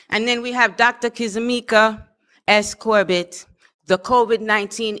 And then we have Dr. Kizimika S. Corbett, the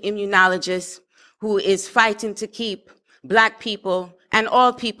COVID-19 immunologist who is fighting to keep Black people and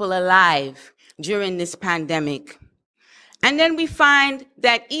all people alive during this pandemic. And then we find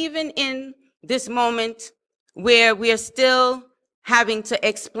that even in this moment where we are still having to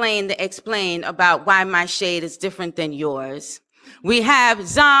explain about why my shade is different than yours, we have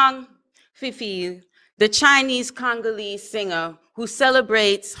Zhang Fifi, the Chinese Congolese singer who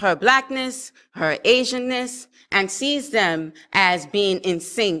celebrates her Blackness, her Asianness, and sees them as being in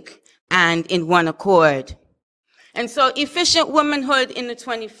sync and in one accord. And so efficient womanhood in the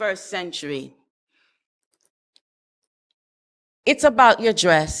 21st century. It's about your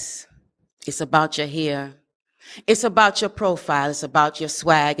dress. It's about your hair. It's about your profile. It's about your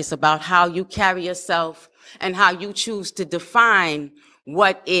swag. It's about how you carry yourself and how you choose to define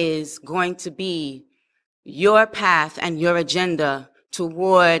what is going to be your path and your agenda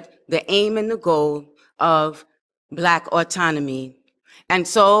toward the aim and the goal of Black autonomy. And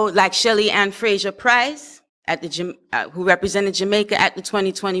so, like Shelley Ann Fraser Price, who represented Jamaica at the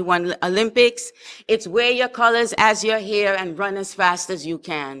 2021 Olympics, it's wear your colors as your hair and run as fast as you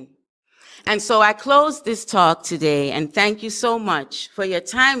can. And so I close this talk today, and thank you so much for your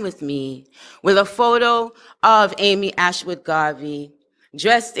time with me, with a photo of Amy Ashwood Garvey,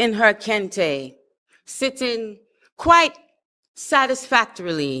 dressed in her kente, sitting quite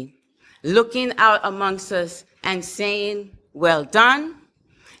satisfactorily, looking out amongst us and saying, well done,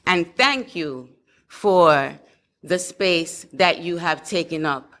 and thank you for the space that you have taken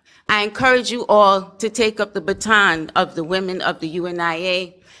up. I encourage you all to take up the baton of the women of the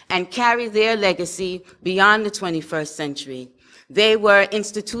UNIA and carry their legacy beyond the 21st century. They were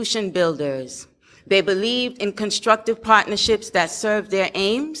institution builders. They believed in constructive partnerships that served their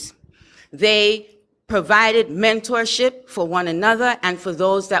aims. They provided mentorship for one another and for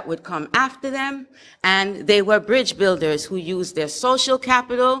those that would come after them. And they were bridge builders who used their social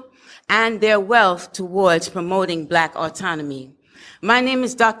capital and their wealth towards promoting Black autonomy. My name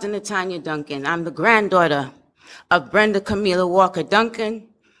is Dr. Natanya Duncan. I'm the granddaughter of Brenda Camilla Walker Duncan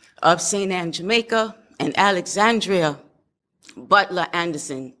of St. Anne, Jamaica, and Alexandria Butler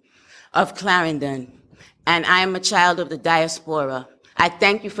Anderson of Clarendon. And I am a child of the diaspora. I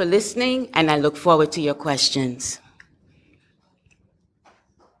thank you for listening, and I look forward to your questions.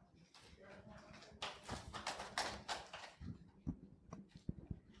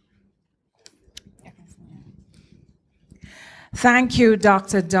 Thank you,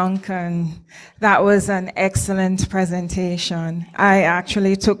 Dr. Duncan. That was an excellent presentation. I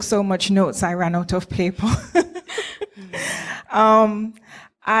actually took so much notes, I ran out of paper. I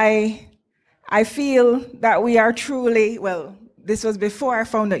feel that we are truly, well, this was before I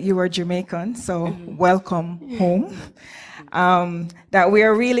found that you were Jamaican, so welcome home. That we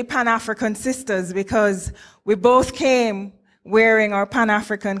are really Pan-African sisters because we both came wearing our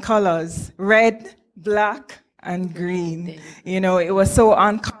Pan-African colors, red, black, and green. You know, it was so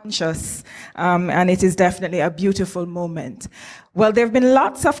unconscious, and it is definitely a beautiful moment. Well, there have been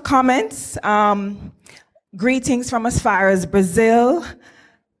lots of comments. Greetings from as far as Brazil,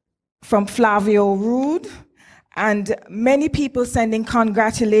 from Flavio Rude, and many people sending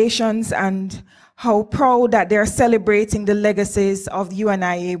congratulations and how proud that they're celebrating the legacies of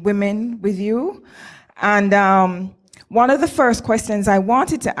UNIA Women with you. And one of the first questions I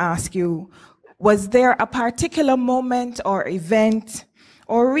wanted to ask you, was there a particular moment or event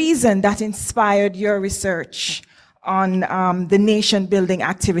or reason that inspired your research on the nation-building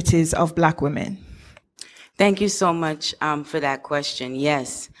activities of Black women? Thank you so much for that question.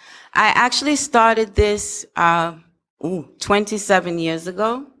 Yes, I actually started this 27 years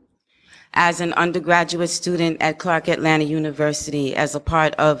ago as an undergraduate student at Clark Atlanta University as a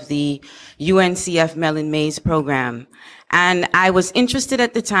part of the UNCF Mellon Mays program. And I was interested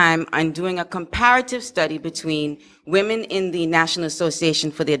at the time in doing a comparative study between women in the National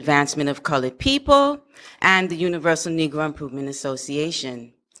Association for the Advancement of Colored People and the Universal Negro Improvement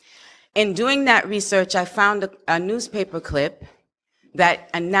Association. In doing that research, I found a newspaper clip that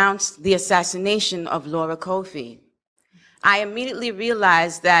announced the assassination of Laura Kofi. I immediately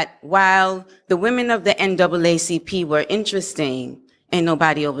realized that while the women of the NAACP were interesting, ain't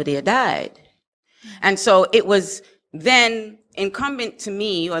nobody over there died. And so it was then incumbent to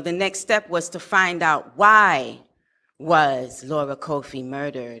me, or the next step was to find out, why was Laura Kofi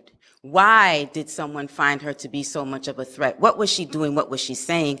murdered? Why did someone find her to be so much of a threat? What was she doing? What was she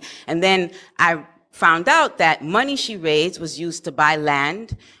saying? And then I found out that money she raised was used to buy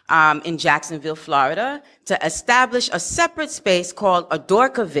land in Jacksonville, Florida, to establish a separate space called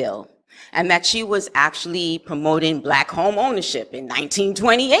Adorkaville, and that she was actually promoting Black home ownership in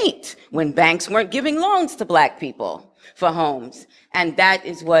 1928, when banks weren't giving loans to Black people for homes. And that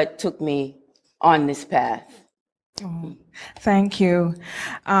is what took me on this path. Oh, thank you.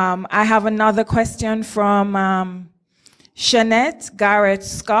 I have another question from Shanette Garrett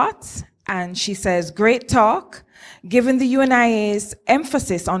Scott. And she says, great talk. Given the UNIA's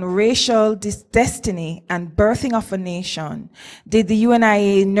emphasis on racial destiny and birthing of a nation, did the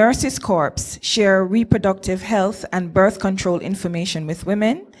UNIA Nurses Corps share reproductive health and birth control information with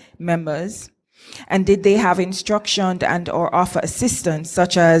women members? And did they have instruction and or offer assistance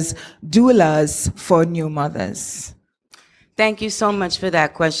such as doulas for new mothers? Thank you so much for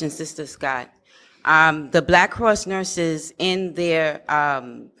that question, Sister Scott. The Black Cross nurses in their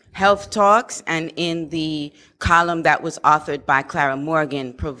health talks and in the column that was authored by Clara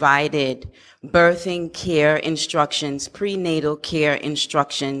Morgan provided birthing care instructions, prenatal care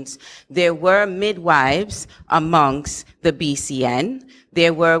instructions. There were midwives amongst the BCN.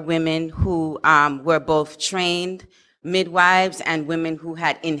 There were women who were both trained midwives and women who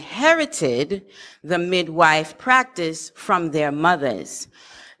had inherited the midwife practice from their mothers.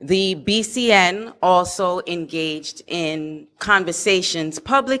 The BCN also engaged in conversations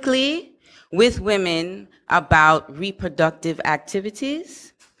publicly with women about reproductive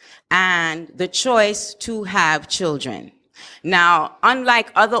activities and the choice to have children. Now,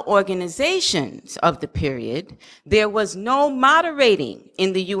 unlike other organizations of the period, there was no moderating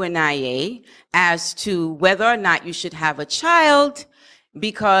in the UNIA as to whether or not you should have a child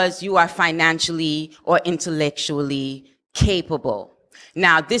because you are financially or intellectually capable.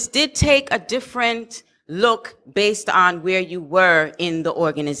 Now, this did take a different look based on where you were in the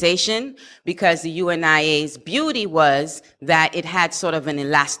organization, because the UNIA's beauty was that it had sort of an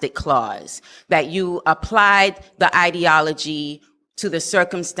elastic clause, that you applied the ideology to the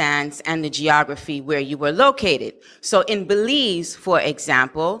circumstance and the geography where you were located. So in Belize, for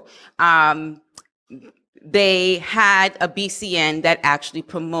example, they had a BCN that actually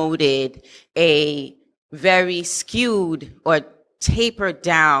promoted a very skewed or tapered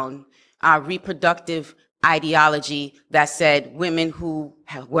down reproductive ideology that said women who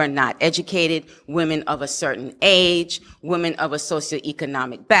were not educated, women of a certain age, women of a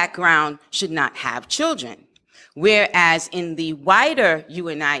socioeconomic background should not have children. Whereas in the wider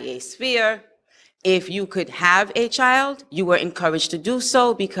UNIA sphere, if you could have a child, you were encouraged to do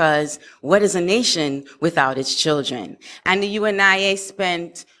so, because what is a nation without its children? And the UNIA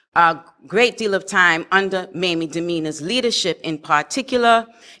spent a great deal of time under Mamie Demena's leadership in particular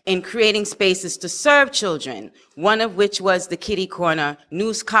in creating spaces to serve children, one of which was the Kitty Corner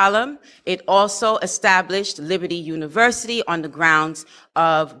news column. It also established Liberty University on the grounds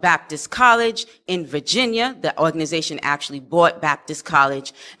of Baptist College in Virginia. The organization actually bought Baptist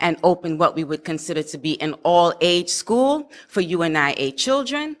College and opened what we would consider to be an all-age school for UNIA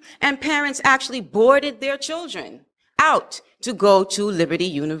children, and parents actually boarded their children out to go to Liberty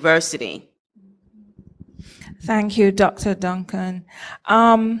University. Thank you, Dr. Duncan.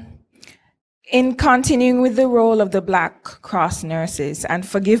 In continuing with the role of the Black Cross nurses, and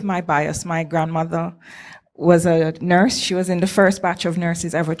forgive my bias, my grandmother was a nurse. She was in the first batch of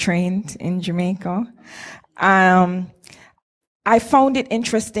nurses ever trained in Jamaica. I found it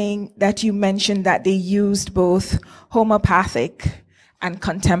interesting that you mentioned that they used both homeopathic and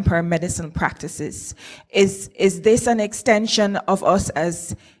contemporary medicine practices. Is this an extension of us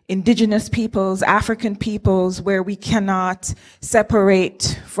as indigenous peoples, African peoples, where we cannot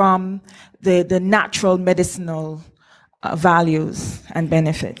separate from the natural medicinal values and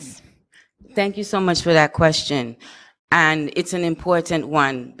benefits? Thank you so much for that question. And it's an important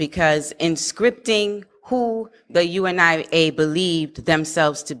one, because in scripting who the UNIA believed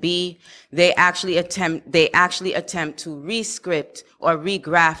themselves to be, they actually attempt to re-script or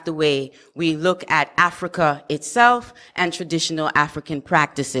regraph the way we look at Africa itself and traditional African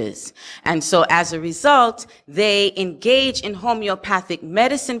practices. And so as a result, they engage in homeopathic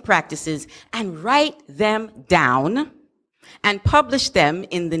medicine practices and write them down and publish them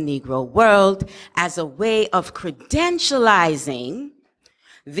in the Negro world as a way of credentializing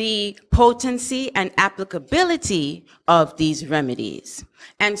the potency and applicability of these remedies.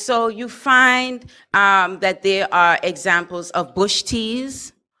 And so you find that there are examples of bush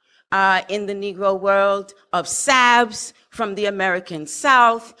teas in the Negro world, of salves from the American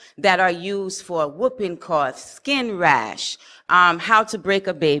South that are used for whooping cough, skin rash, how to break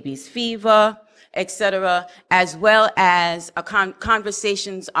a baby's fever, etc., as well as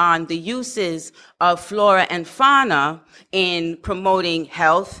conversations on the uses of flora and fauna in promoting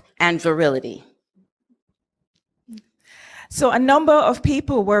health and virility. So a number of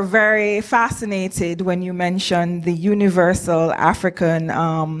people were very fascinated when you mentioned the Universal African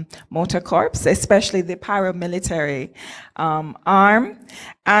Motor Corps, especially the paramilitary arm.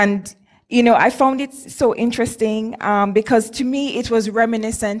 And you know, I found it so interesting because to me it was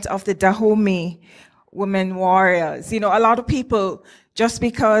reminiscent of the Dahomey women warriors. You know, a lot of people, just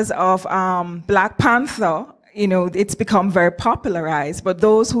because of Black Panther, you know, it's become very popularized, but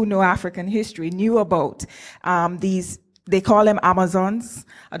those who know African history knew about these, they call them Amazons.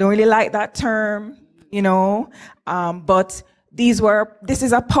 I don't really like that term, you know, but this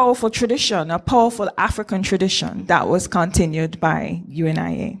is a powerful tradition, a powerful African tradition that was continued by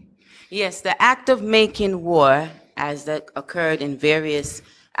UNIA. Yes, the act of making war, as that occurred in various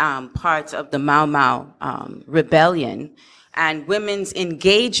parts of the Mau Mau rebellion, and women's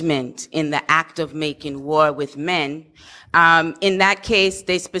engagement in the act of making war with men, in that case,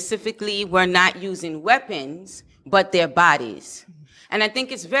 they specifically were not using weapons, but their bodies. And I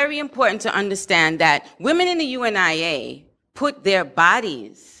think it's very important to understand that women in the UNIA put their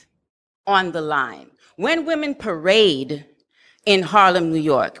bodies on the line. When women parade in Harlem, New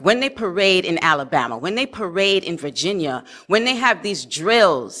York, when they parade in Alabama, when they parade in Virginia, when they have these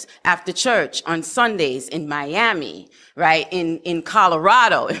drills after church on Sundays in Miami, right, in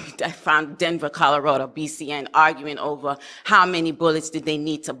Colorado, I found Denver, Colorado, BCN arguing over how many bullets did they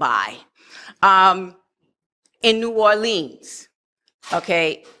need to buy. In New Orleans,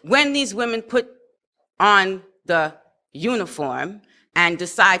 okay, when these women put on the uniform and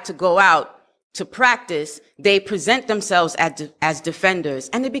decide to go out to practice, they present themselves as defenders,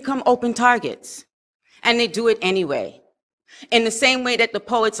 and they become open targets. And they do it anyway. In the same way that the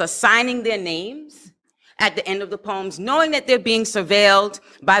poets are signing their names at the end of the poems, knowing that they're being surveilled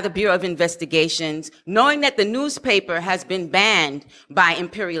by the Bureau of Investigations, knowing that the newspaper has been banned by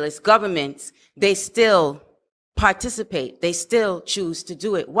imperialist governments, they still participate. They still choose to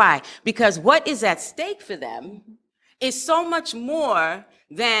do it. Why? Because what is at stake for them is so much more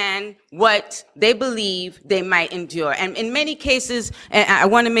than what they believe they might endure. And in many cases, and I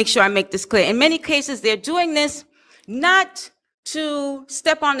want to make sure I make this clear, in many cases they're doing this not to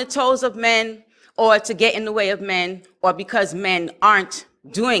step on the toes of men or to get in the way of men or because men aren't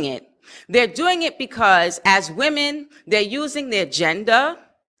doing it. They're doing it because as women, they're using their gender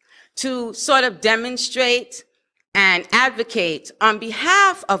to sort of demonstrate and advocate on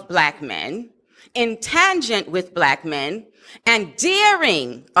behalf of Black men, in tangent with Black men, and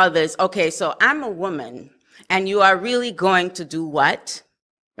daring others, okay, so I'm a woman, and you are really going to do what,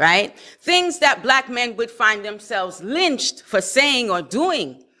 right? Things that Black men would find themselves lynched for saying or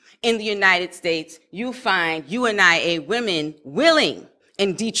doing in the United States, you find UNIA women willing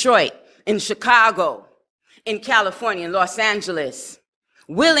in Detroit, in Chicago, in California, in Los Angeles,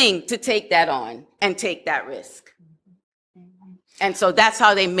 willing to take that on and take that risk. And so that's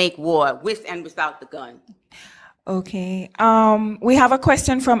how they make war, with and without the gun. Okay. We have a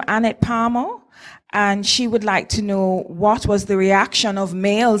question from Annette Palmer, and she would like to know what was the reaction of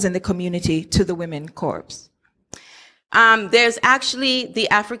males in the community to the Women Corps? There's actually the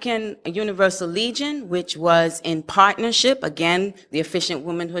African Universal Legion, which was in partnership, again, the Efficient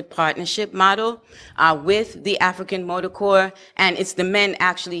Womanhood Partnership model, with the African Motor Corps, and it's the men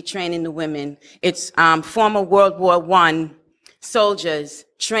actually training the women. It's former World War I soldiers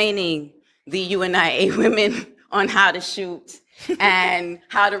training the UNIA women on how to shoot and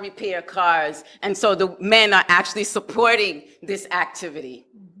how to repair cars. And so the men are actually supporting this activity.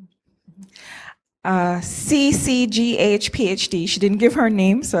 CCGH PhD, she didn't give her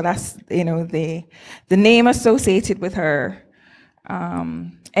name, so that's, you know, the name associated with her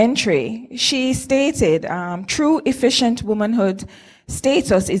entry. She stated, true efficient womanhood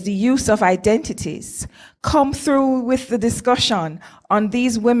status is the use of identities. Come through with the discussion on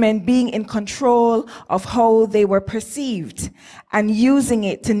these women being in control of how they were perceived and using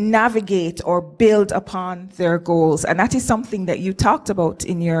it to navigate or build upon their goals. And that is something that you talked about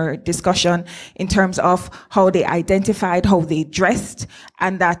in your discussion in terms of how they identified, how they dressed,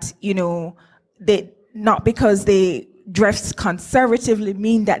 and that, you know, they, not because they dressed conservatively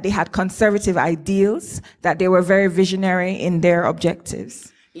mean that they had conservative ideals, that they were very visionary in their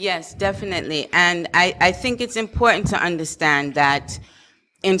objectives. Yes, definitely. And I think it's important to understand that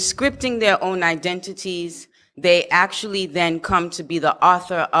in scripting their own identities, they actually then come to be the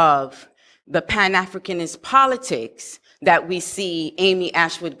author of the Pan-Africanist politics that we see Amy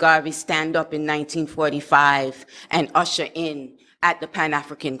Ashwood Garvey stand up in 1945 and usher in at the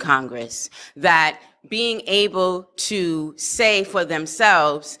Pan-African Congress. That being able to say for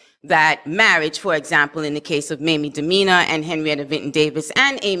themselves that marriage, for example, in the case of Mamie Demeanor and Henrietta Vinton Davis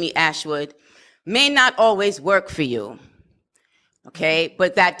and Amy Ashwood, may not always work for you, okay?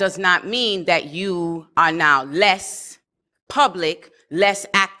 But that does not mean that you are now less public, less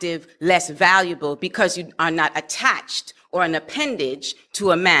active, less valuable because you are not attached or an appendage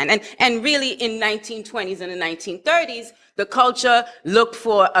to a man. And really in 1920s and the 1930s, the culture looked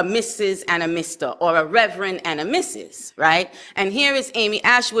for a Mrs. and a Mr. or a Reverend and a Mrs., right? And here is Amy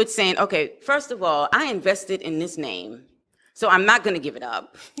Ashwood saying, okay, first of all, I invested in this name, so I'm not going to give it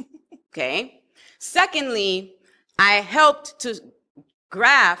up, okay? Secondly, I helped to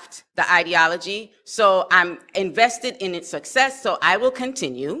graft the ideology, so I'm invested in its success, so I will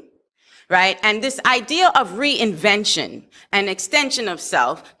continue. Right? And this idea of reinvention and extension of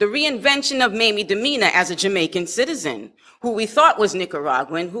self, the reinvention of Mamie Demeanor as a Jamaican citizen, who we thought was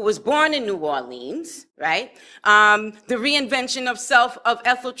Nicaraguan, who was born in New Orleans, right? The reinvention of self of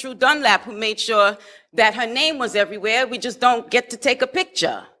Ethel True Dunlap, who made sure that her name was everywhere. We just don't get to take a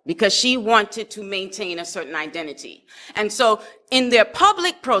picture because she wanted to maintain a certain identity. And so in their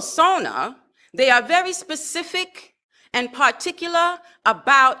public persona, they are very specific and particular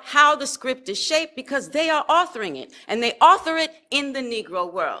about how the script is shaped because they are authoring it, and they author it in the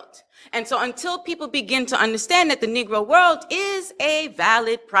Negro world. And so until people begin to understand that the Negro world is a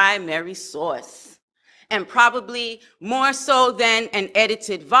valid primary source, and probably more so than an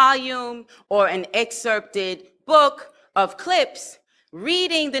edited volume or an excerpted book of clips,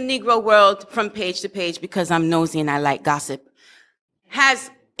 reading the Negro world from page to page, because I'm nosy and I like gossip, has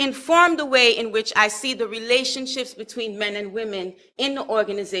informed the way in which I see the relationships between men and women in the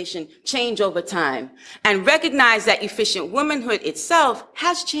organization change over time, and recognize that efficient womanhood itself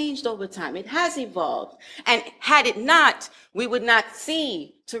has changed over time. It has evolved. And had it not, we would not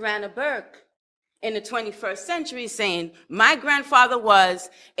see Tarana Burke in the 21st century saying, my grandfather was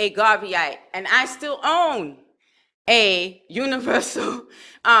a Garveyite, and I still own a universal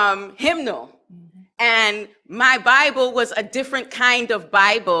hymnal. And my Bible was a different kind of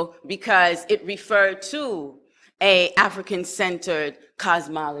Bible because it referred to a African-centered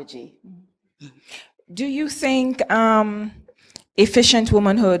cosmology. Do you think efficient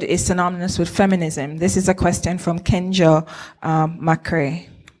womanhood is synonymous with feminism? This is a question from Kenja McCrae.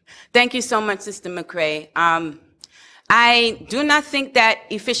 Thank you so much, Sister McCrae. I do not think that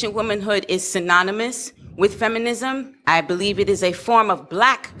efficient womanhood is synonymous with feminism. I believe it is a form of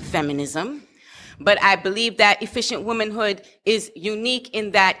Black feminism. But I believe that efficient womanhood is unique in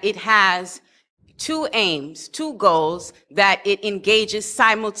that it has two aims, two goals that it engages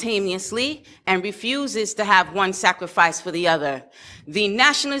simultaneously and refuses to have one sacrifice for the other. The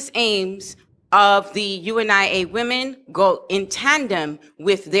nationalist aims of the UNIA women go in tandem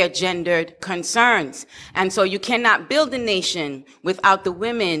with their gendered concerns. And so you cannot build a nation without the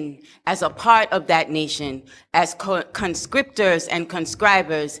women as a part of that nation, as conscriptors and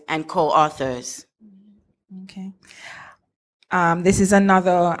conscribers and co-authors. Okay. This is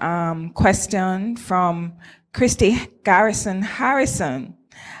another question from Christy Garrison Harrison.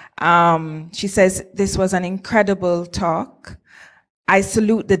 She says, this was an incredible talk. I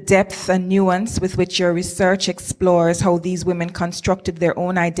salute the depth and nuance with which your research explores how these women constructed their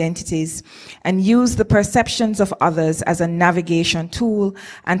own identities and used the perceptions of others as a navigation tool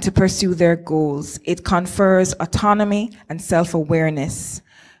and to pursue their goals. It confers autonomy and self-awareness.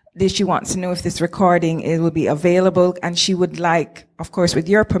 she wants to know if this recording will be available, and she would like, of course, with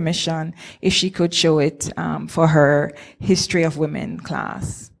your permission, if she could show it for her History of Women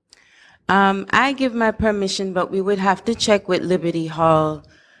class. I give my permission, but we would have to check with Liberty Hall,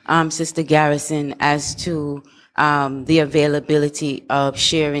 Sister Garrison, as to the availability of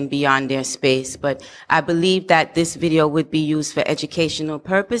sharing beyond their space. But I believe that this video would be used for educational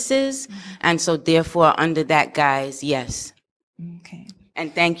purposes, and so therefore, under that guise, yes. Okay.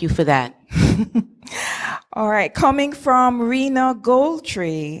 And thank you for that. All right, coming from Rena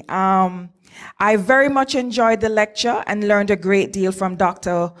Goldtree. I very much enjoyed the lecture and learned a great deal from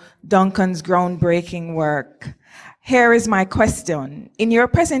Dr. Duncan's groundbreaking work. Here is my question. In your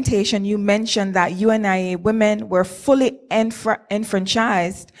presentation, you mentioned that UNIA women were fully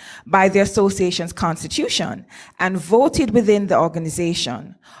enfranchised by the association's constitution and voted within the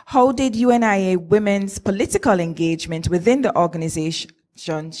organization. How did UNIA women's political engagement within the organization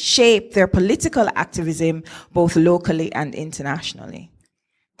shape their political activism both locally and internationally?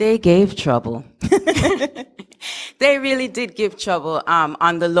 They gave trouble. They really did give trouble.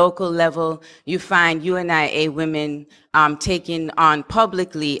 On the local level, you find UNIA women taking on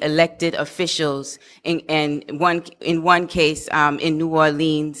publicly elected officials. In one case, in New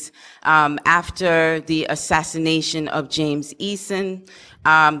Orleans, after the assassination of James Eason,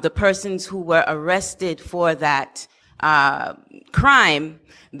 the persons who were arrested for that crime,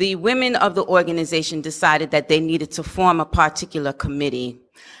 the women of the organization decided that they needed to form a particular committee,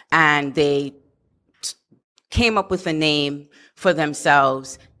 and they came up with a name for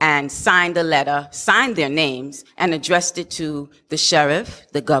themselves and signed a letter, signed their names, and addressed it to the sheriff,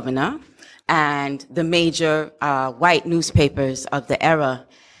 the governor, and the major white newspapers of the era,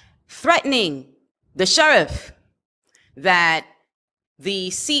 threatening the sheriff that the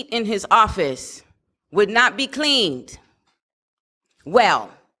seat in his office would not be cleaned.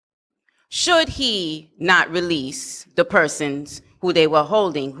 Well, should he not release the persons who they were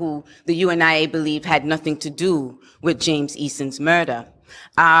holding, who the UNIA believed had nothing to do with James Eason's murder.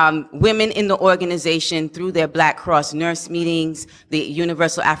 Women in the organization, through their Black Cross nurse meetings, the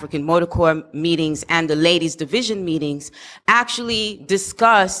Universal African Motor Corps meetings, and the Ladies Division meetings, actually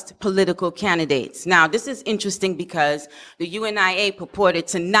discussed political candidates. Now, this is interesting because the UNIA purported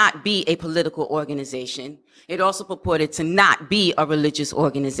to not be a political organization. It also purported to not be a religious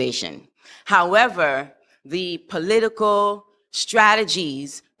organization. However, the political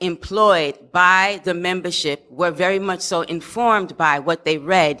strategies employed by the membership were very much so informed by what they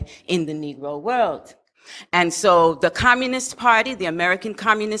read in the Negro world. And so the Communist Party, the American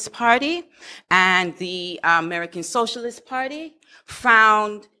Communist Party, and the American Socialist Party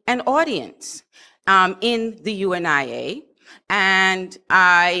found an audience in the UNIA. And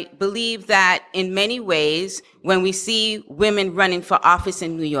I believe that in many ways, when we see women running for office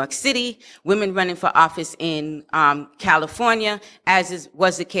in New York City, women running for office in California, as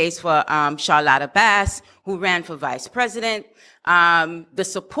was the case for Charlotta Bass, who ran for vice president, the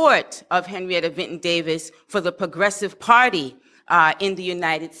support of Henrietta Vinton Davis for the Progressive Party in the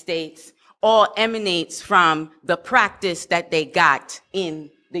United States all emanates from the practice that they got in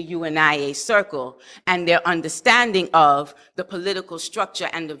the UNIA circle and their understanding of the political structure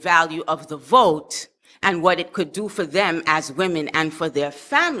and the value of the vote and what it could do for them as women and for their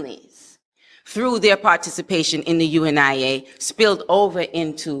families through their participation in the UNIA spilled over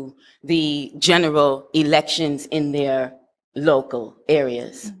into the general elections in their local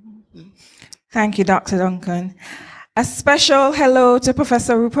areas. Thank you, Dr. Duncan. A special hello to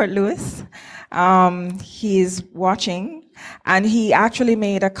Professor Rupert Lewis. He's watching. And he actually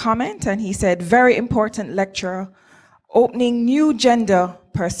made a comment and he said, very important lecture, opening new gender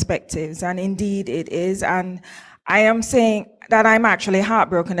perspectives. And indeed it is. And I am saying that I'm actually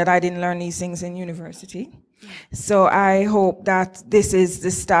heartbroken that I didn't learn these things in university. So I hope that this is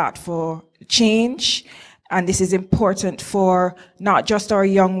the start for change. And this is important for not just our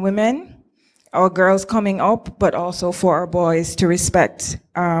young women, our girls coming up, but also for our boys to respect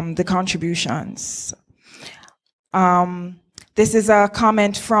the contributions. This is a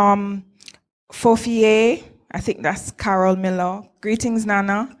comment from Fofier, I think that's Carol Miller. Greetings,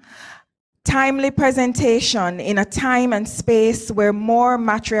 Nana. Timely presentation in a time and space where more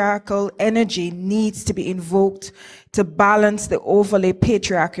matriarchal energy needs to be invoked to balance the overly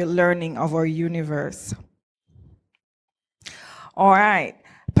patriarchal learning of our universe. All right.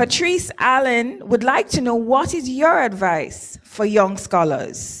 Patrice Allen would like to know, what is your advice for young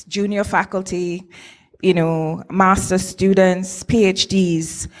scholars, junior faculty, master's students,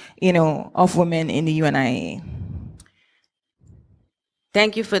 PhDs, of women in the UNIA?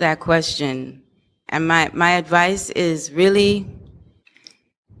 Thank you for that question. And my advice is really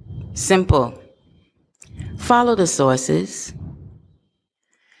Simple. Follow the sources.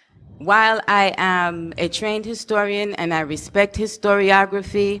 While I am a trained historian and I respect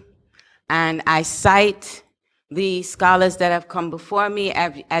historiography, and I cite the scholars that have come before me,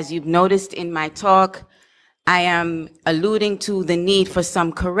 as you've noticed in my talk, I am alluding to the need for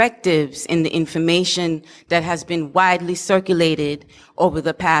some correctives in the information that has been widely circulated over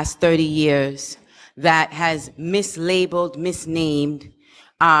the past 30 years that has mislabeled, misnamed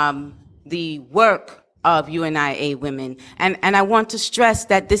the work of UNIA women. And I want to stress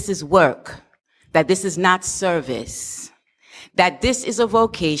that this is work, that this is not service, that this is a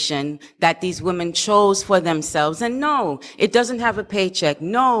vocation that these women chose for themselves. And no, it doesn't have a paycheck.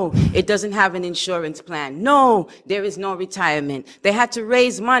 No, it doesn't have an insurance plan. No, there is no retirement. They had to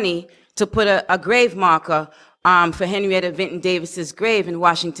raise money to put a grave marker for Henrietta Vinton Davis's grave in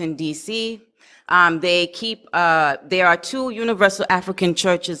Washington, D.C. There are 2 universal African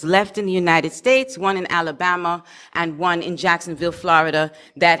churches left in the United States, one in Alabama and one in Jacksonville, Florida,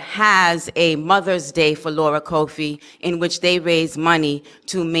 that has a Mother's Day for Laura Kofi, in which they raise money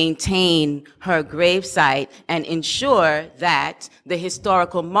to maintain her gravesite and ensure that the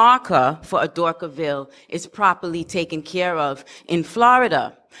historical marker for Adorkaville is properly taken care of in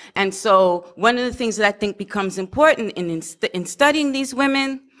Florida. And so one of the things that I think becomes important in studying these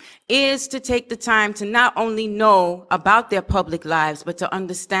women is to take the time to not only know about their public lives, but to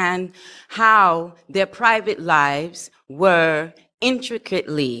understand how their private lives were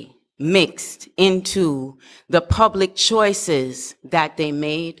intricately mixed into the public choices that they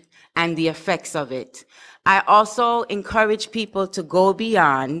made and the effects of it. I also encourage people to go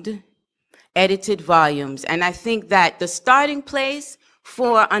beyond edited volumes. And I think that the starting place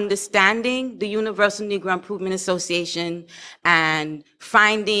for understanding the Universal Negro Improvement Association and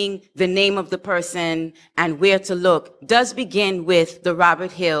finding the name of the person and where to look does begin with the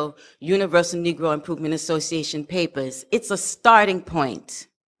Robert Hill Universal Negro Improvement Association papers. It's a starting point.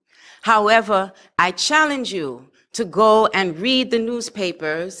 However, I challenge you to go and read the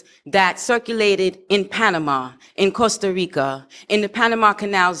newspapers that circulated in Panama, in Costa Rica, in the Panama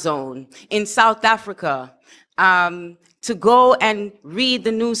Canal Zone, in South Africa, to go and read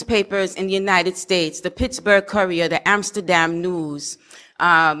the newspapers in the United States, the Pittsburgh Courier, the Amsterdam News,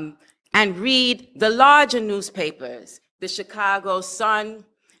 and read the larger newspapers, the Chicago Sun,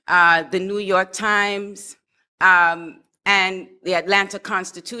 the New York Times, and the Atlanta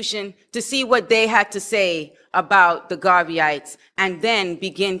Constitution, to see what they had to say about the Garveyites, and then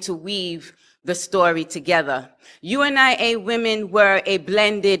begin to weave the story together. UNIA women were a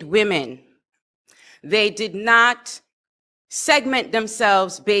blended women. They did not segment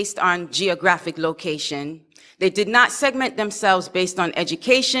themselves based on geographic location. They did not segment themselves based on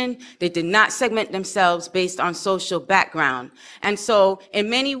education. They did not segment themselves based on social background. And so in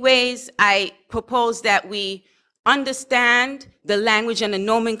many ways, I propose that we understand the language and the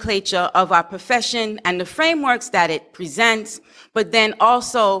nomenclature of our profession and the frameworks that it presents, but then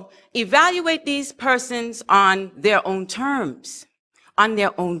also evaluate these persons on their own terms, on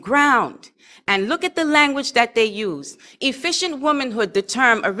their own ground, and look at the language that they use. Efficient womanhood, the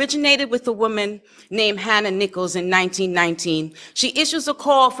term, originated with a woman named Hannah Nichols in 1919. She issues a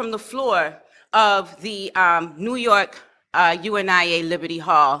call from the floor of the New York UNIA Liberty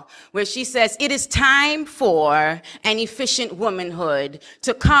Hall, where she says, it is time for an efficient womanhood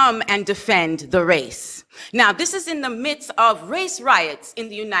to come and defend the race. Now, this is in the midst of race riots in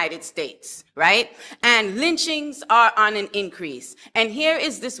the United States, right? And lynchings are on an increase. And here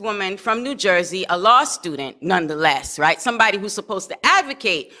is this woman from New Jersey, a law student nonetheless, right? Somebody who's supposed to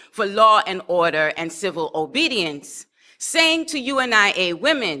advocate for law and order and civil obedience, saying to UNIA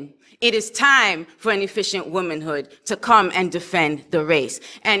women, it is time for an efficient womanhood to come and defend the race.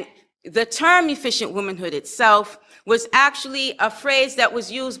 And the term efficient womanhood itself was actually a phrase that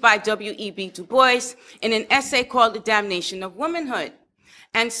was used by W.E.B. Du Bois in an essay called The Damnation of Womanhood.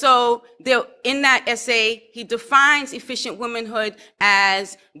 And so in that essay, he defines efficient womanhood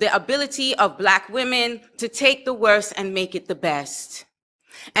as the ability of Black women to take the worst and make it the best.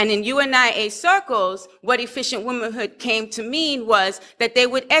 And in UNIA circles, what efficient womanhood came to mean was that they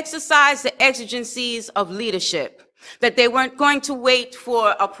would exercise the exigencies of leadership, that they weren't going to wait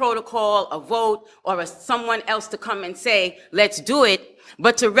for a protocol, a vote, or someone else to come and say, let's do it,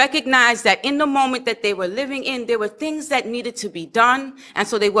 but to recognize that in the moment that they were living in, there were things that needed to be done, and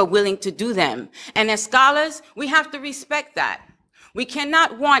so they were willing to do them. And as scholars, we have to respect that. We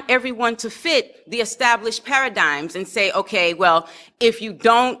cannot want everyone to fit the established paradigms and say, okay, well, if you're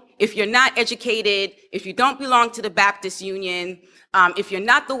not educated, if you don't belong to the Baptist Union, if you're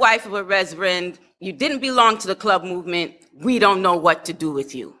not the wife of a reverend, you didn't belong to the club movement, we don't know what to do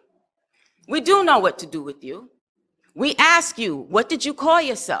with you. We do know what to do with you. We ask you, what did you call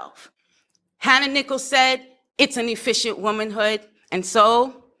yourself? Hannah Nichols said, it's an efficient womanhood. And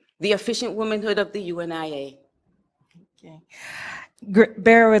so, the efficient womanhood of the UNIA. Okay.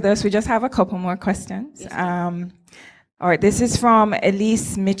 Bear with us, we just have a couple more questions. Yes, all right, this is from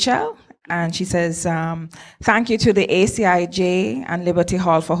Elise Mitchell, and she says, thank you to the ACIJ and Liberty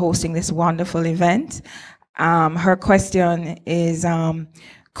Hall for hosting this wonderful event. Her question is,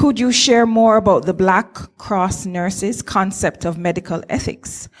 could you share more about the Black Cross nurses' concept of medical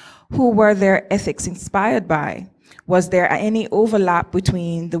ethics? Who were their ethics inspired by? Was there any overlap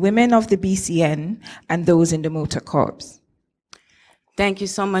between the women of the BCN and those in the Motor Corps? Thank you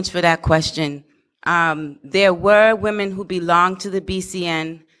so much for that question. There were women who belonged to the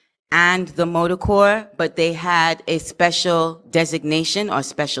BCN and the Motor Corps, but they had a special designation or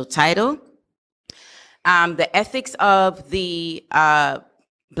special title. The ethics of the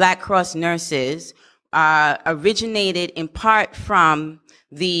Black Cross nurses originated in part from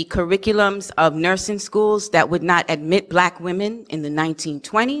the curriculums of nursing schools that would not admit Black women in the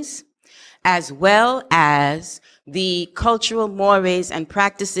 1920s, as well as the cultural mores and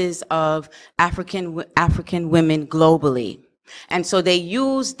practices of African women globally. And so they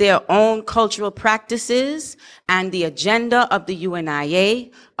used their own cultural practices and the agenda of the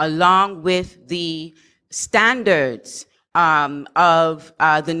UNIA, along with the standards of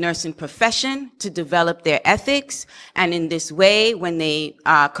the nursing profession, to develop their ethics. And in this way, when they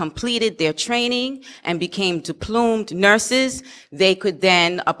completed their training and became diplomed nurses, they could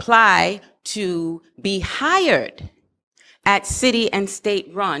then apply to be hired at city and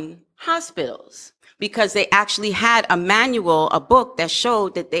state-run hospitals, because they actually had a manual, a book that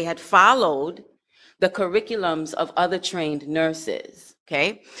showed that they had followed the curriculums of other trained nurses.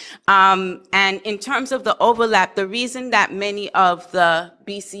 Okay, and in terms of the overlap, the reason that many of the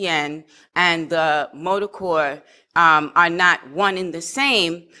BCN and the Motor Corps are not one and the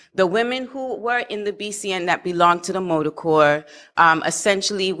same, the women who were in the BCN that belonged to the Motor Corps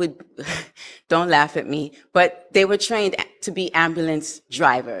essentially would, don't laugh at me, but they were trained to be ambulance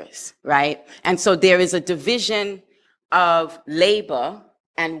drivers, right? And so there is a division of labor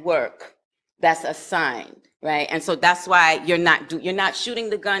and work that's assigned. Right, and so that's why you're not shooting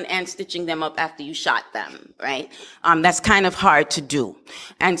the gun and stitching them up after you shot them, right? That's kind of hard to do,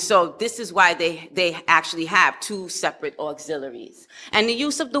 and so this is why they actually have two separate auxiliaries. And the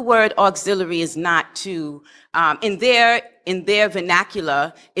use of the word auxiliary is not to in their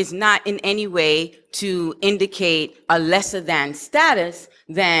vernacular is not in any way to indicate a lesser than status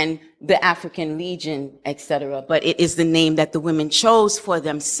than the African Legion, etc. But it is the name that the women chose for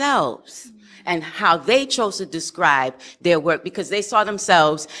themselves, and how they chose to describe their work, because they saw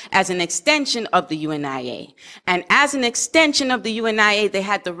themselves as an extension of the UNIA. And as an extension of the UNIA, they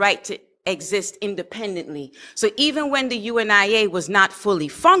had the right to exist independently. So even when the UNIA was not fully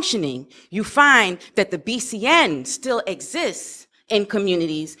functioning, you find that the BCN still exists in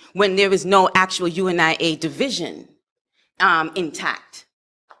communities when there is no actual UNIA division intact.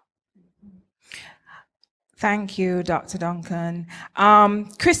 Thank you, Dr. Duncan.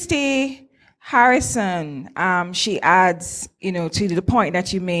 Christy Harrison, she adds, to the point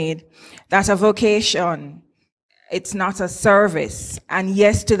that you made, that a vocation, it's not a service. And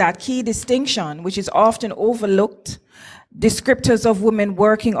yes, to that key distinction, which is often overlooked, descriptors of women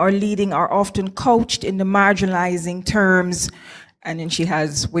working or leading are often couched in the marginalizing terms, and then she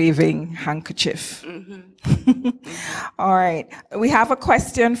has waving handkerchief. Mm-hmm. All right, we have a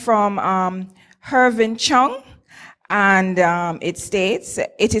question from Hervin Chung. And it states,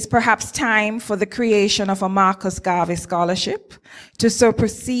 it is perhaps time for the creation of a Marcus Garvey Scholarship to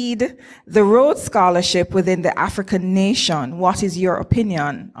supersede the Rhodes Scholarship within the African nation. What is your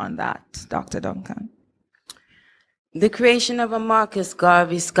opinion on that, Dr. Duncan? The creation of a Marcus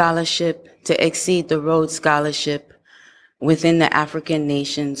Garvey Scholarship to exceed the Rhodes Scholarship within the African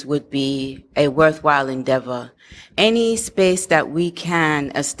nations would be a worthwhile endeavor. Any space that we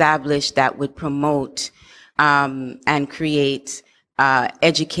can establish that would promote and create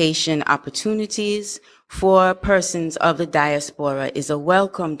education opportunities for persons of the diaspora is a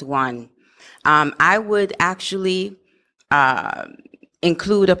welcomed one. I would actually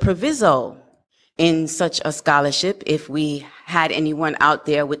include a proviso in such a scholarship if we had anyone out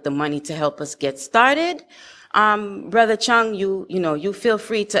there with the money to help us get started. Brother Chung, you feel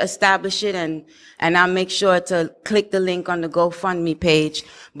free to establish it, and I'll make sure to click the link on the GoFundMe page.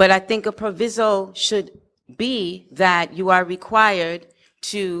 But I think a proviso should be that you are required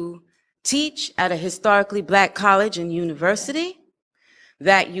to teach at a historically Black college and university,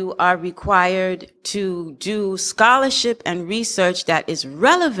 that you are required to do scholarship and research that is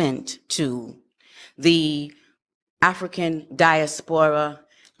relevant to the African diaspora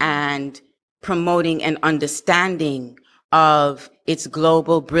and promoting an understanding of its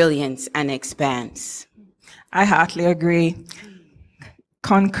global brilliance and expanse. I heartily agree.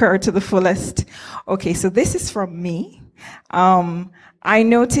 Concur to the fullest. Okay, so this is from me. I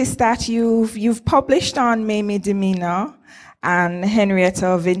noticed that you've published on Mamie Demina and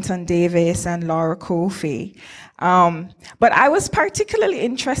Henrietta Vinton Davis and Laura Kofi. But I was particularly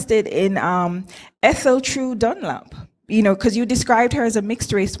interested in Ethel True Dunlap, you know, because you described her as a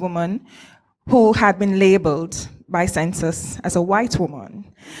mixed race woman who had been labeled by census as a white woman,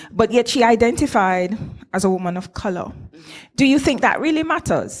 but yet she identified as a woman of color. Do you think that really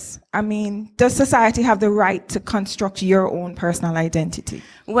matters? I mean, does society have the right to construct your own personal identity?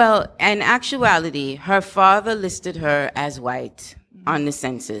 Well, in actuality, her father listed her as white on the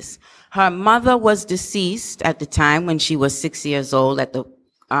census. Her mother was deceased at the time when she was 6 years old at the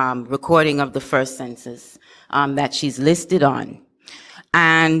recording of the first census that she's listed on.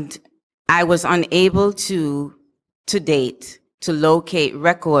 And I was unable to date, to locate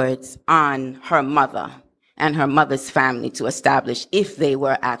records on her mother and her mother's family to establish if they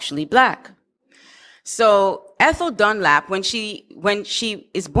were actually Black. So Ethel Dunlap, when she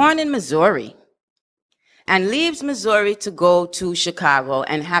is born in Missouri and leaves Missouri to go to Chicago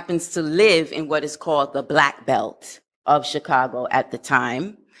and happens to live in what is called the Black Belt of Chicago at the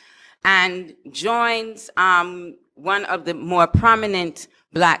time, and joins one of the more prominent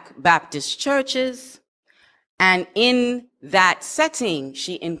Black Baptist churches. And in that setting,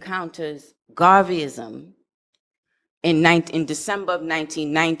 she encounters Garveyism in December of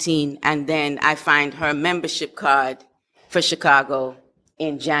 1919, and then I find her membership card for Chicago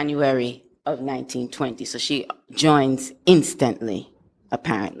in January of 1920. So she joins instantly,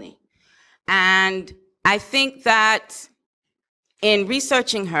 apparently. And I think that in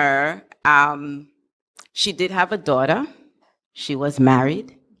researching her, she did have a daughter. She was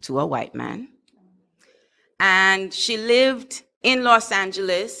married to a white man. And she lived in Los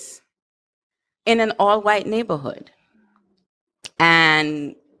Angeles in an all-white neighborhood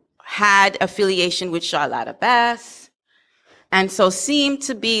and had affiliation with Charlotta Bass, and so seemed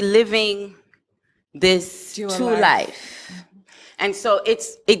to be living this true life. And so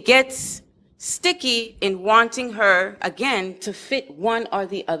it gets sticky in wanting her, again, to fit one or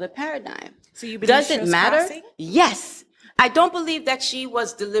the other paradigm. So you believe Does it matter? Passing? Yes. I don't believe that she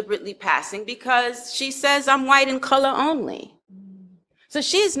was deliberately passing because she says, I'm white in color only. So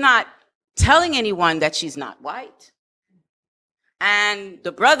she's not telling anyone that she's not white. And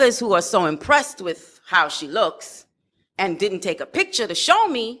the brothers who are so impressed with how she looks and didn't take a picture to show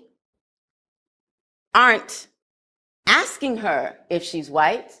me aren't asking her if she's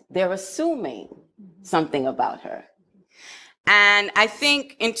white. They're assuming something about her. And I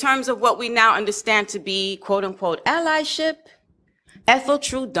think in terms of what we now understand to be quote unquote allyship, Ethel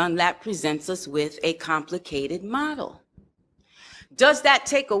True Dunlap presents us with a complicated model. Does that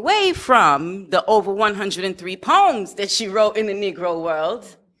take away from the over 103 poems that she wrote in the Negro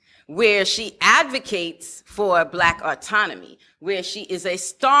world, where she advocates for Black autonomy, where she is a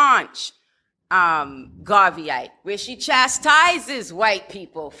staunch Garveyite, where she chastises white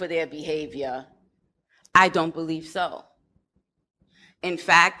people for their behavior? I don't believe so. In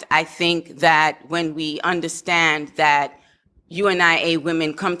fact, I think that when we understand that UNIA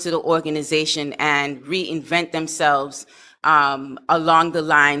women come to the organization and reinvent themselves along the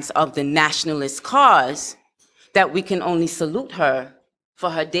lines of the nationalist cause, that we can only salute her for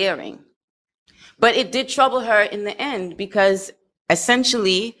her daring. But it did trouble her in the end because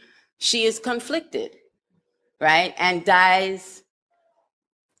essentially she is conflicted, right? And dies,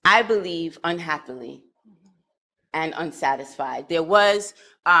 I believe, unhappily and unsatisfied. There was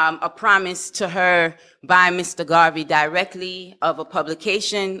a promise to her by Mr. Garvey directly of a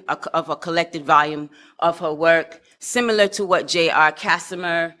publication, of a collected volume of her work, similar to what J.R.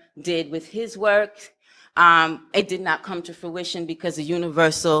 Casimir did with his work. It did not come to fruition because the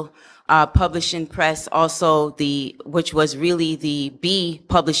Universal Publishing Press, also which was really the B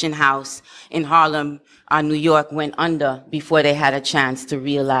publishing house in Harlem, New York, went under before they had a chance to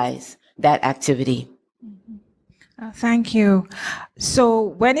realize that activity. Thank you. So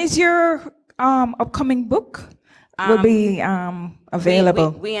when is your upcoming book will be available?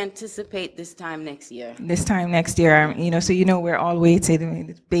 We anticipate this time next year. This time next year, you know, so you know we're all waiting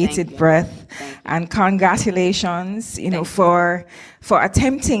with bated breath. And congratulations, you know, for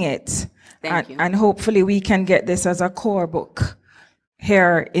attempting it. And hopefully we can get this as a core book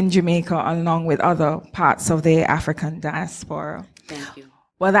here in Jamaica along with other parts of the African diaspora. Thank you.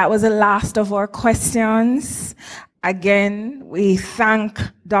 Well, that was the last of our questions. Again, we thank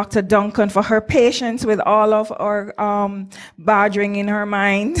Dr. Duncan for her patience with all of our badgering in her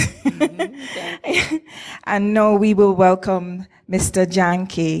mind. And now we will welcome Mr.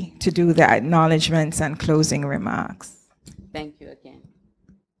 Janke to do the acknowledgements and closing remarks. Thank you again.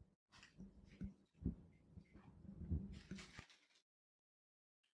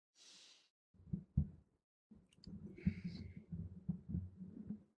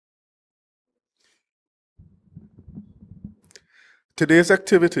 Today's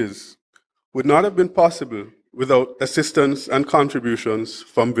activities would not have been possible without assistance and contributions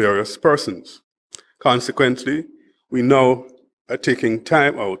from various persons. Consequently, we now are taking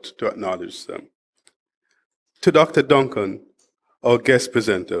time out to acknowledge them. To Dr. Duncan, our guest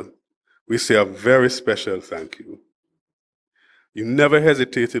presenter, we say a very special thank you. You never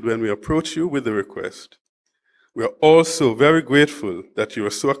hesitated when we approached you with the request. We are also very grateful that you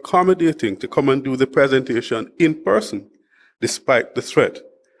are so accommodating to come and do the presentation in person, despite the threat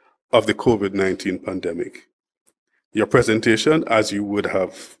of the COVID-19 pandemic. Your presentation, as you would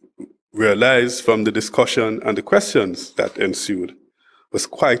have realized from the discussion and the questions that ensued, was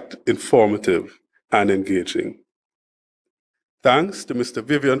quite informative and engaging. Thanks to Mr.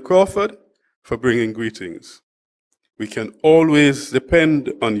 Vivian Crawford for bringing greetings. We can always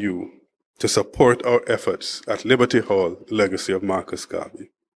depend on you to support our efforts at Liberty Hall, Legacy of Marcus Garvey.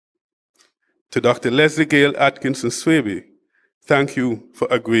 To Dr. Leslie Gale Atkinson-Swaby, thank you for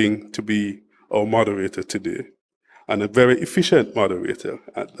agreeing to be our moderator today, and a very efficient moderator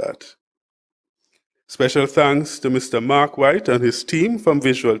at that. Special thanks to Mr. Mark White and his team from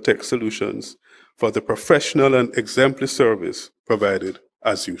Visual Tech Solutions for the professional and exemplary service provided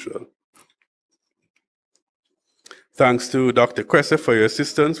as usual. Thanks to Dr. Cresser for your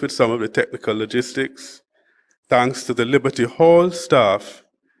assistance with some of the technical logistics. Thanks to the Liberty Hall staff,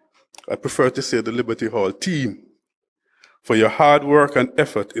 I prefer to say the Liberty Hall team, for your hard work and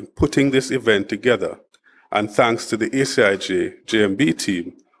effort in putting this event together. And thanks to the ACIJ JMB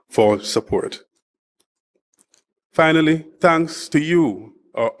team for support. Finally, thanks to you,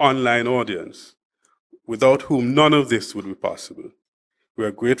 our online audience, without whom none of this would be possible. We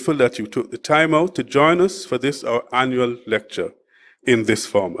are grateful that you took the time out to join us for this, our annual lecture in this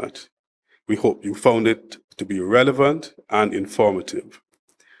format. We hope you found it to be relevant and informative.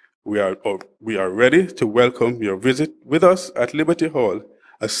 We are ready to welcome your visit with us at Liberty Hall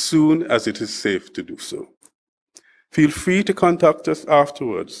as soon as it is safe to do so. Feel free to contact us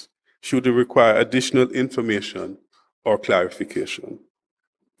afterwards should you require additional information or clarification.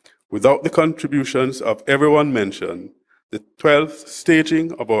 Without the contributions of everyone mentioned, the 12th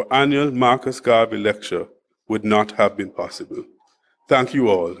staging of our annual Marcus Garvey lecture would not have been possible. Thank you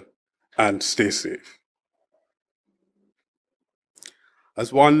all, and stay safe.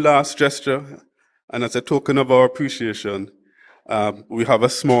 As one last gesture, and as a token of our appreciation, we have a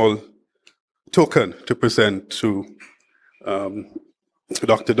small token to present to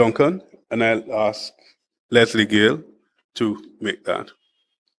Dr. Duncan, and I'll ask Leslie Gale to make that.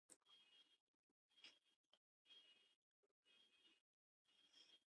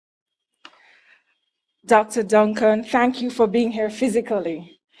 Dr. Duncan, thank you for being here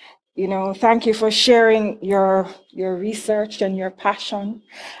physically. Thank you for sharing your research and your passion.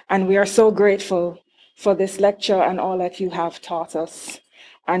 And we are so grateful for this lecture and all that you have taught us.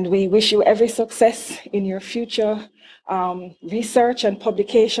 And we wish you every success in your future research and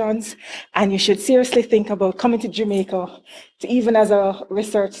publications. And you should seriously think about coming to Jamaica, even as a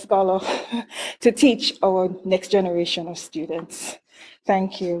research scholar, to teach our next generation of students.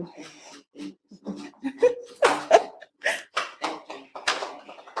 Thank you.